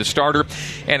 Sol-Jay the starter.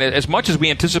 And as much as we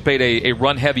anticipate a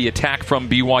run-heavy attack from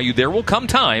BYU, there will come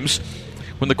times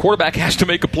when the quarterback has to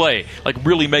make a play, like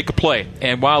really make a play.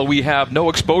 And while we have no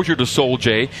exposure to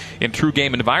Sol-Jay in true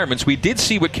game environments, we did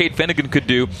see what Cade Fennegan could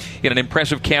do in an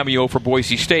impressive cameo for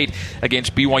Boise State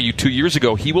against BYU 2 years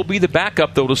ago. He will be the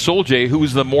backup, though, to Sol-Jay, who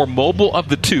is the more mobile of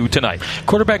the two tonight.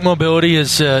 Quarterback mobility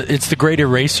is it's the great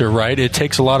eraser, right? It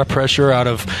takes a lot of pressure out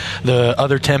of the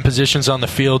other 10 positions on the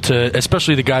field, to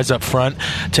especially the guys up front,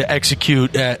 to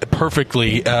execute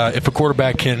perfectly. If a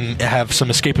quarterback can have some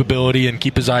escapability and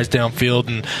keep his eyes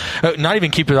downfield, and not even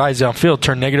keep his eyes downfield,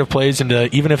 turn negative plays into,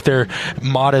 even if they're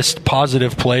modest,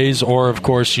 positive plays, or, of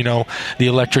course, the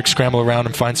electric scramble around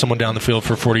and find someone down the field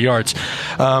for 40 yards.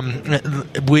 I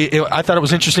thought it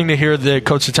was interesting to hear the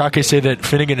Coach Sitake say that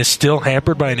Finnegan is still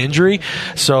hampered by an injury.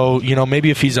 So, maybe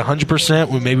if he's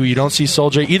 100%, maybe you don't see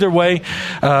Sol-Jay. Either way,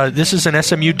 this is an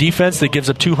SMU defense that gives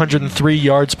up 203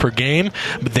 yards per game.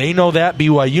 But they know that.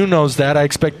 BYU knows that. I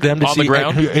expect them to on see... the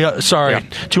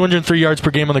ground? 203 yards per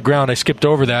game on the ground. I skipped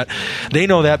over that. They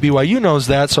know that. BYU knows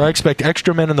that. So I expect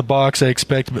extra men in the box. I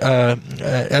expect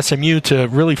SMU to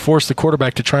really force the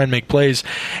quarterback to try and make plays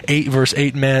 8 versus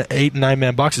 8 and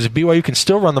 9-man boxes. If BYU can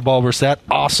still run the ball versus that,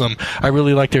 awesome. I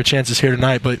really like their chances here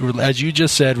tonight. But as you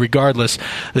just said, regardless,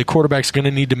 the quarterback's going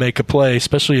to need to make a play,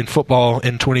 especially in football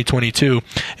in 2022.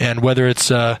 And whether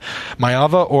it's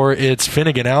Maiava or it's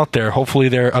Finnegan out there, hopefully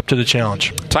they're up to the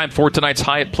challenge. Time for tonight's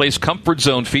Hyatt Place Comfort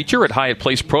Zone feature at Hyatt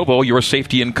Place Provo. Your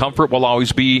safety and comfort will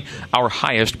always be our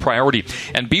highest priority.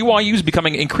 And BYU is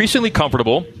becoming increasingly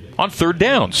comfortable on third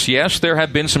downs. Yes, there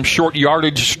have been some short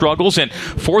yardage struggles, and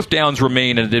fourth downs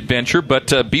remain an adventure, but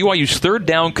BYU's third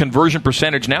down conversion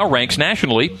percentage now ranks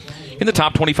nationally in the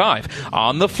top 25.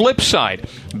 On the flip side,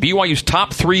 BYU's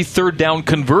top 3 third down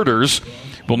converters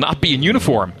will not be in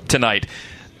uniform tonight.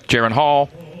 Jaron Hall,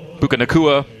 Puka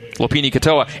Nacua, Lopini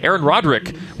Katoa. Aaron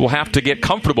Roderick will have to get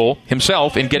comfortable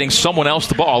himself in getting someone else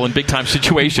the ball in big-time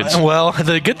situations. Well,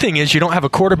 the good thing is you don't have a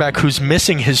quarterback who's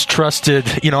missing his trusted,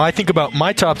 I think about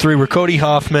my top three were Cody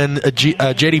Hoffman,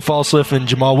 J.D. Falsliff, and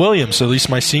Jamal Williams, so at least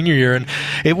my senior year, and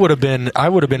I would have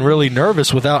been really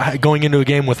nervous without going into a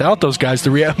game without those guys.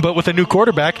 But with a new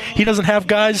quarterback, he doesn't have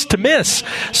guys to miss.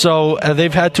 So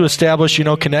they've had to establish,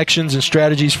 connections and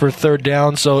strategies for third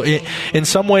down. So in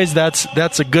some ways,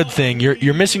 that's a good thing.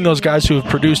 You're missing those guys who have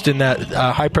produced in that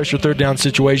high-pressure third down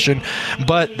situation,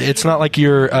 but it's not like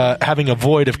you're having a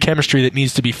void of chemistry that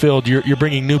needs to be filled. You're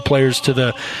bringing new players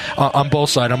to on both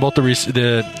sides, on both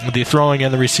the throwing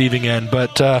and the receiving end.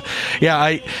 But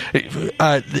I'm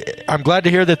glad to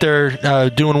hear that they're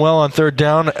doing well on third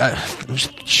down.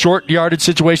 Short yardage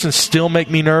situations still make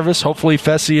me nervous. Hopefully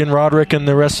Fessy and Roderick and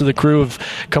the rest of the crew have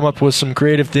come up with some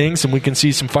creative things and we can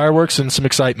see some fireworks and some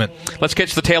excitement. Let's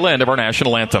catch the tail end of our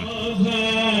national anthem.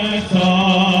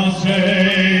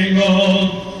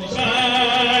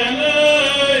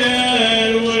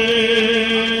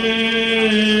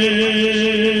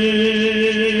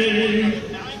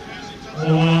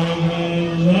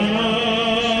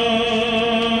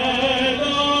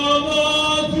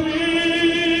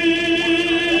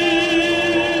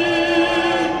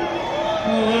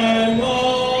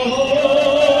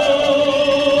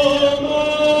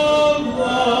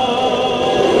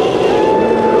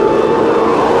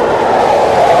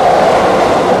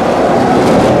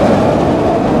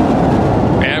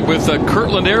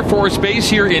 Kirtland Air Force Base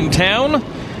here in town.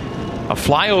 A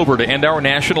flyover to end our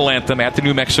national anthem at the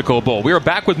New Mexico Bowl. We are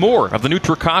back with more of the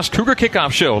NutriCost Cougar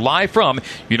Kickoff Show live from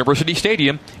University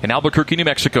Stadium in Albuquerque, New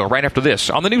Mexico, right after this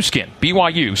on the new skin,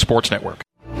 BYU Sports Network.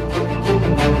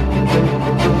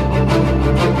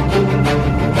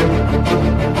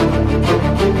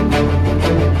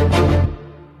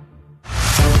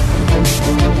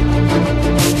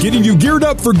 Getting you geared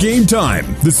up for game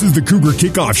time. This is the Cougar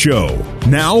Kickoff Show.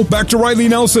 Now, back to Riley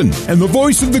Nelson and the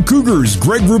voice of the Cougars,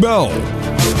 Greg Wrubell.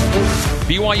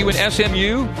 BYU and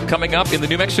SMU coming up in the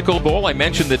New Mexico Bowl. I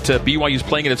mentioned that BYU is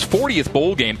playing in its 40th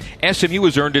bowl game. SMU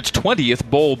has earned its 20th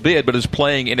bowl bid, but is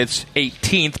playing in its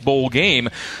 18th bowl game.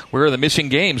 Where are the missing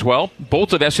games? Well,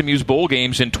 both of SMU's bowl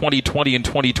games in 2020 and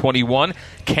 2021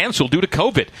 canceled due to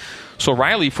COVID. So,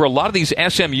 Riley, for a lot of these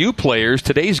SMU players,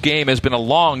 today's game has been a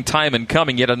long time in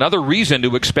coming, yet another reason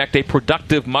to expect a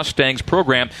productive Mustangs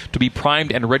program to be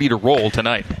primed and ready to roll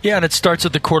tonight. Yeah, and it starts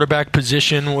at the quarterback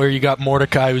position where you got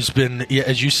Mordecai, who's been,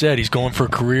 as you said, he's going for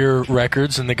career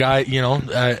records, and the guy,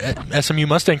 SMU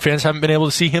Mustang fans haven't been able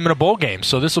to see him in a bowl game.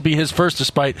 So this will be his first,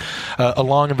 despite a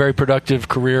long and very productive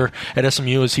career at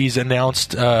SMU, as he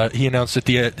announced at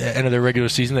the end of their regular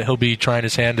season that he'll be trying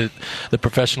his hand at the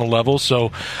professional level.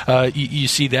 So, you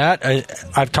see that.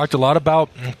 I've talked a lot about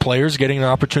players getting an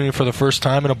opportunity for the first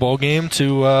time in a bowl game.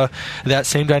 To that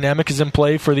same dynamic is in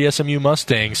play for the SMU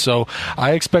Mustangs. So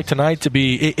I expect tonight to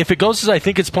be, if it goes as I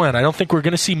think it's planned, I don't think we're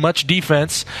going to see much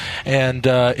defense. And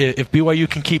if BYU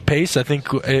can keep pace, I think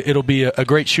it'll be a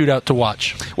great shootout to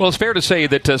watch. Well, it's fair to say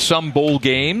that some bowl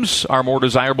games are more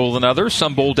desirable than others.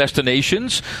 Some bowl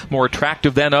destinations more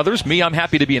attractive than others. Me, I'm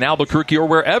happy to be in Albuquerque or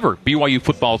wherever BYU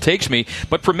football takes me.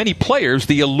 But for many players,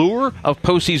 the allure of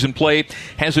postseason play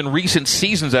has in recent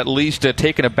seasons at least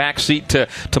taken a backseat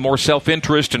to more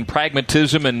self-interest and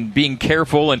pragmatism and being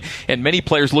careful, and many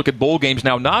players look at bowl games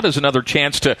now not as another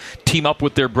chance to team up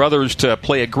with their brothers to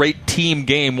play a great team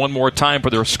game one more time for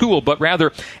their school, but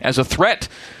rather as a threat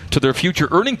to their future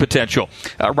earning potential.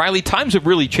 Riley, times have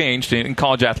really changed in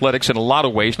college athletics in a lot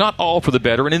of ways, not all for the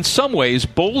better, and in some ways,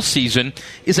 bowl season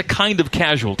is a kind of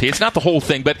casualty. It's not the whole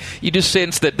thing, but you just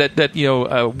sense that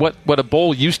what a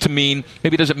bowl used to mean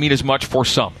maybe doesn't mean as much for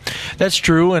some. That's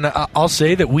true, and I'll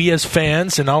say that we as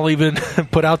fans, and I'll even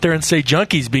put out there and say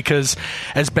junkies, because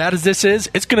as bad as this is,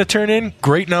 it's going to turn in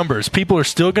great numbers. People are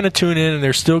still going to tune in, and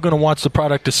they're still going to watch the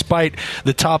product despite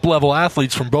the top-level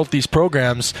athletes from both these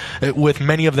programs, with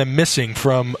many of them missing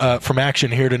from action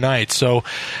here tonight. So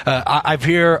I've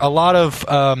heard a lot of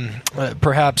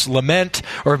perhaps lament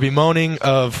or bemoaning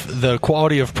of the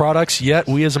quality of products, yet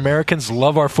we as Americans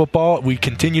love our football. We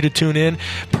continue to tune in.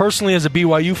 Personally, as a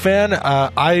BYU fan,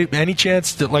 any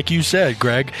chance that, like you said,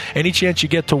 Greg, any chance you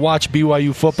get to watch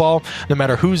BYU football, no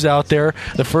matter who's out there,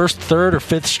 the first, third, or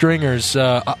fifth stringers,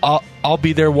 I'll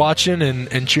be there watching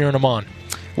and cheering them on.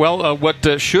 Well,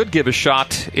 what should give a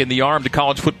shot in the arm to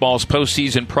college football's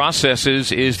postseason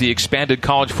processes is the expanded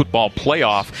college football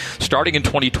playoff. Starting in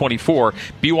 2024,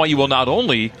 BYU will not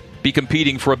only be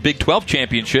competing for a Big 12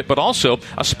 championship, but also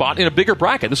a spot in a bigger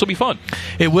bracket. This will be fun.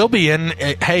 It will be. And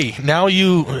hey, now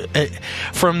you,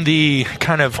 from the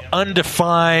kind of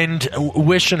undefined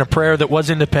wish and a prayer that was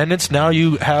independence, now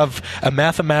you have a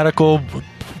mathematical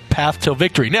path till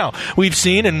victory. Now, we've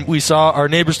seen and we saw our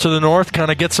neighbors to the north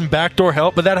kind of get some backdoor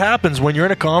help, but that happens when you're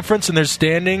in a conference and there's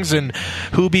standings and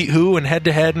who beat who and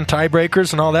head-to-head and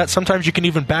tiebreakers and all that. Sometimes you can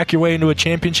even back your way into a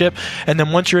championship, and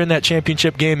then once you're in that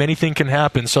championship game, anything can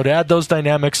happen. So to add those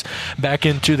dynamics back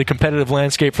into the competitive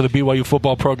landscape for the BYU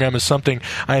football program is something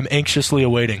I am anxiously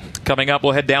awaiting. Coming up,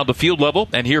 we'll head down to field level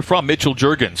and hear from Mitchell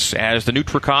Juergens as the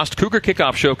NutriCost Cougar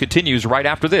Kickoff Show continues right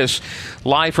after this,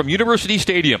 live from University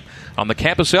Stadium on the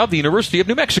campus of the University of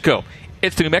New Mexico.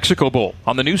 It's the New Mexico Bowl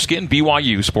on the new skin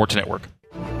BYU Sports Network.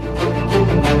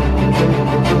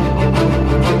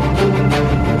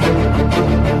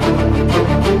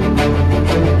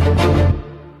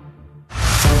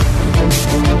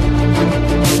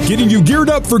 Getting you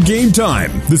geared up for game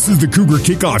time. This is the Cougar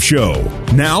Kickoff Show.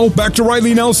 Now, back to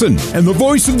Riley Nelson and the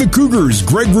voice of the Cougars,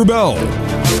 Greg Wrubell.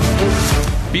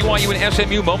 BYU and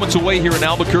SMU moments away here in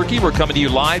Albuquerque. We're coming to you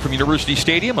live from University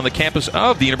Stadium on the campus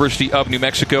of the University of New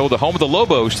Mexico, the home of the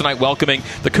Lobos, tonight welcoming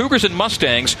the Cougars and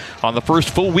Mustangs on the first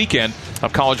full weekend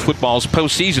of college football's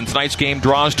postseason. Tonight's game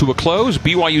draws to a close.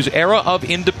 BYU's era of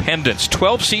independence.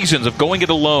 12 seasons of going it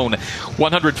alone.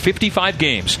 155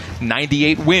 games,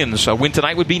 98 wins. A win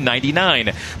tonight would be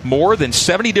 99. More than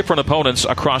 70 different opponents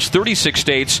across 36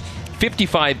 states.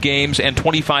 55 games and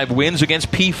 25 wins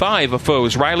against P5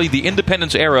 foes. Riley, the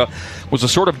independence era was a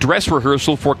sort of dress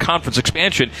rehearsal for conference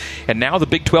expansion, and now the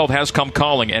Big 12 has come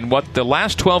calling. And what the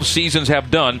last 12 seasons have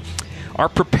done are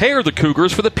prepare the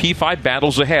Cougars for the P5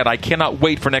 battles ahead. I cannot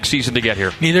wait for next season to get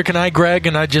here. Neither can I, Greg,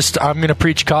 and I'm going to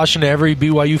preach caution to every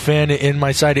BYU fan in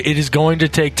my side. It is going to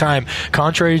take time.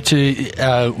 Contrary to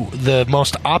the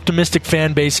most optimistic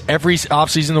fan base every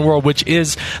offseason in the world, which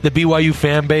is the BYU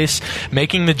fan base,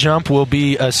 making the jump will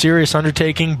be a serious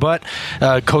undertaking, but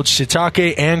Coach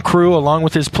Sitake and crew, along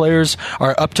with his players,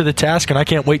 are up to the task, and I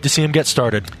can't wait to see him get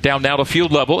started. Down now to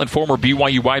field level and former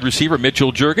BYU wide receiver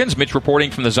Mitchell Juergens. Mitch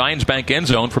reporting from the Zions Bank end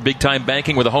zone for big-time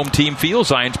banking with a home team feel.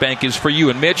 Zions Bank is for you.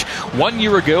 And Mitch, 1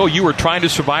 year ago, you were trying to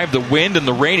survive the wind and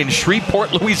the rain in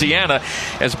Shreveport, Louisiana,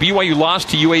 as BYU lost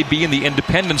to UAB in the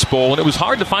Independence Bowl, and it was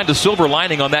hard to find a silver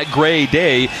lining on that gray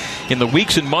day. In the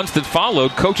weeks and months that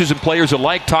followed, coaches and players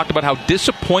alike talked about how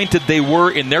disappointed they were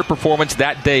in their performance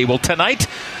that day. Well, tonight,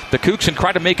 the Cougs can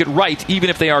try to make it right, even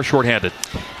if they are shorthanded.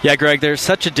 Yeah, Greg, there's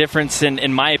such a difference,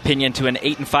 in my opinion, to an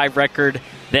 8-5 record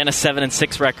than a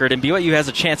 7-6 record, and BYU has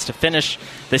a chance to finish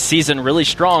the season really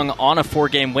strong on a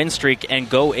 4-game win streak and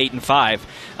go 8-5.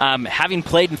 Having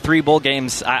played in 3 bowl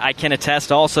games, I can attest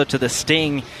also to the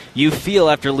sting you feel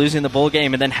after losing the bowl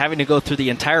game and then having to go through the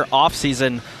entire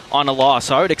offseason on a loss.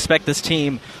 So I would expect this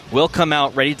team will come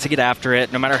out ready to get after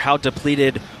it, no matter how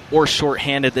depleted or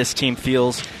shorthanded this team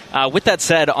feels. With that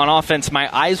said, on offense, my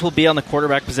eyes will be on the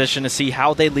quarterback position to see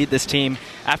how they lead this team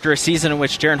after a season in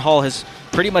which Jaren Hall has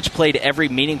pretty much played every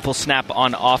meaningful snap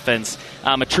on offense.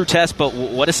 A true test, but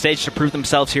what a stage to prove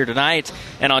themselves here tonight.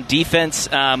 And on defense,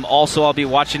 also I'll be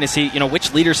watching to see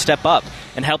which leaders step up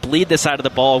and help lead this side of the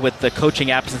ball with the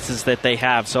coaching absences that they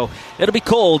have. So it'll be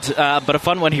cold, but a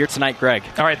fun one here tonight, Greg.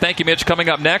 All right, thank you, Mitch. Coming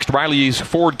up next, Riley's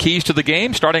forward keys to the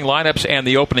game, starting lineups, and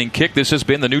the opening kick. This has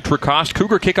been the NutriCost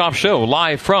Cougar Kickoff Show,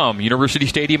 live from University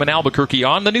Stadium in Albuquerque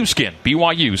on the new skin,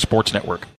 BYU Sports Network.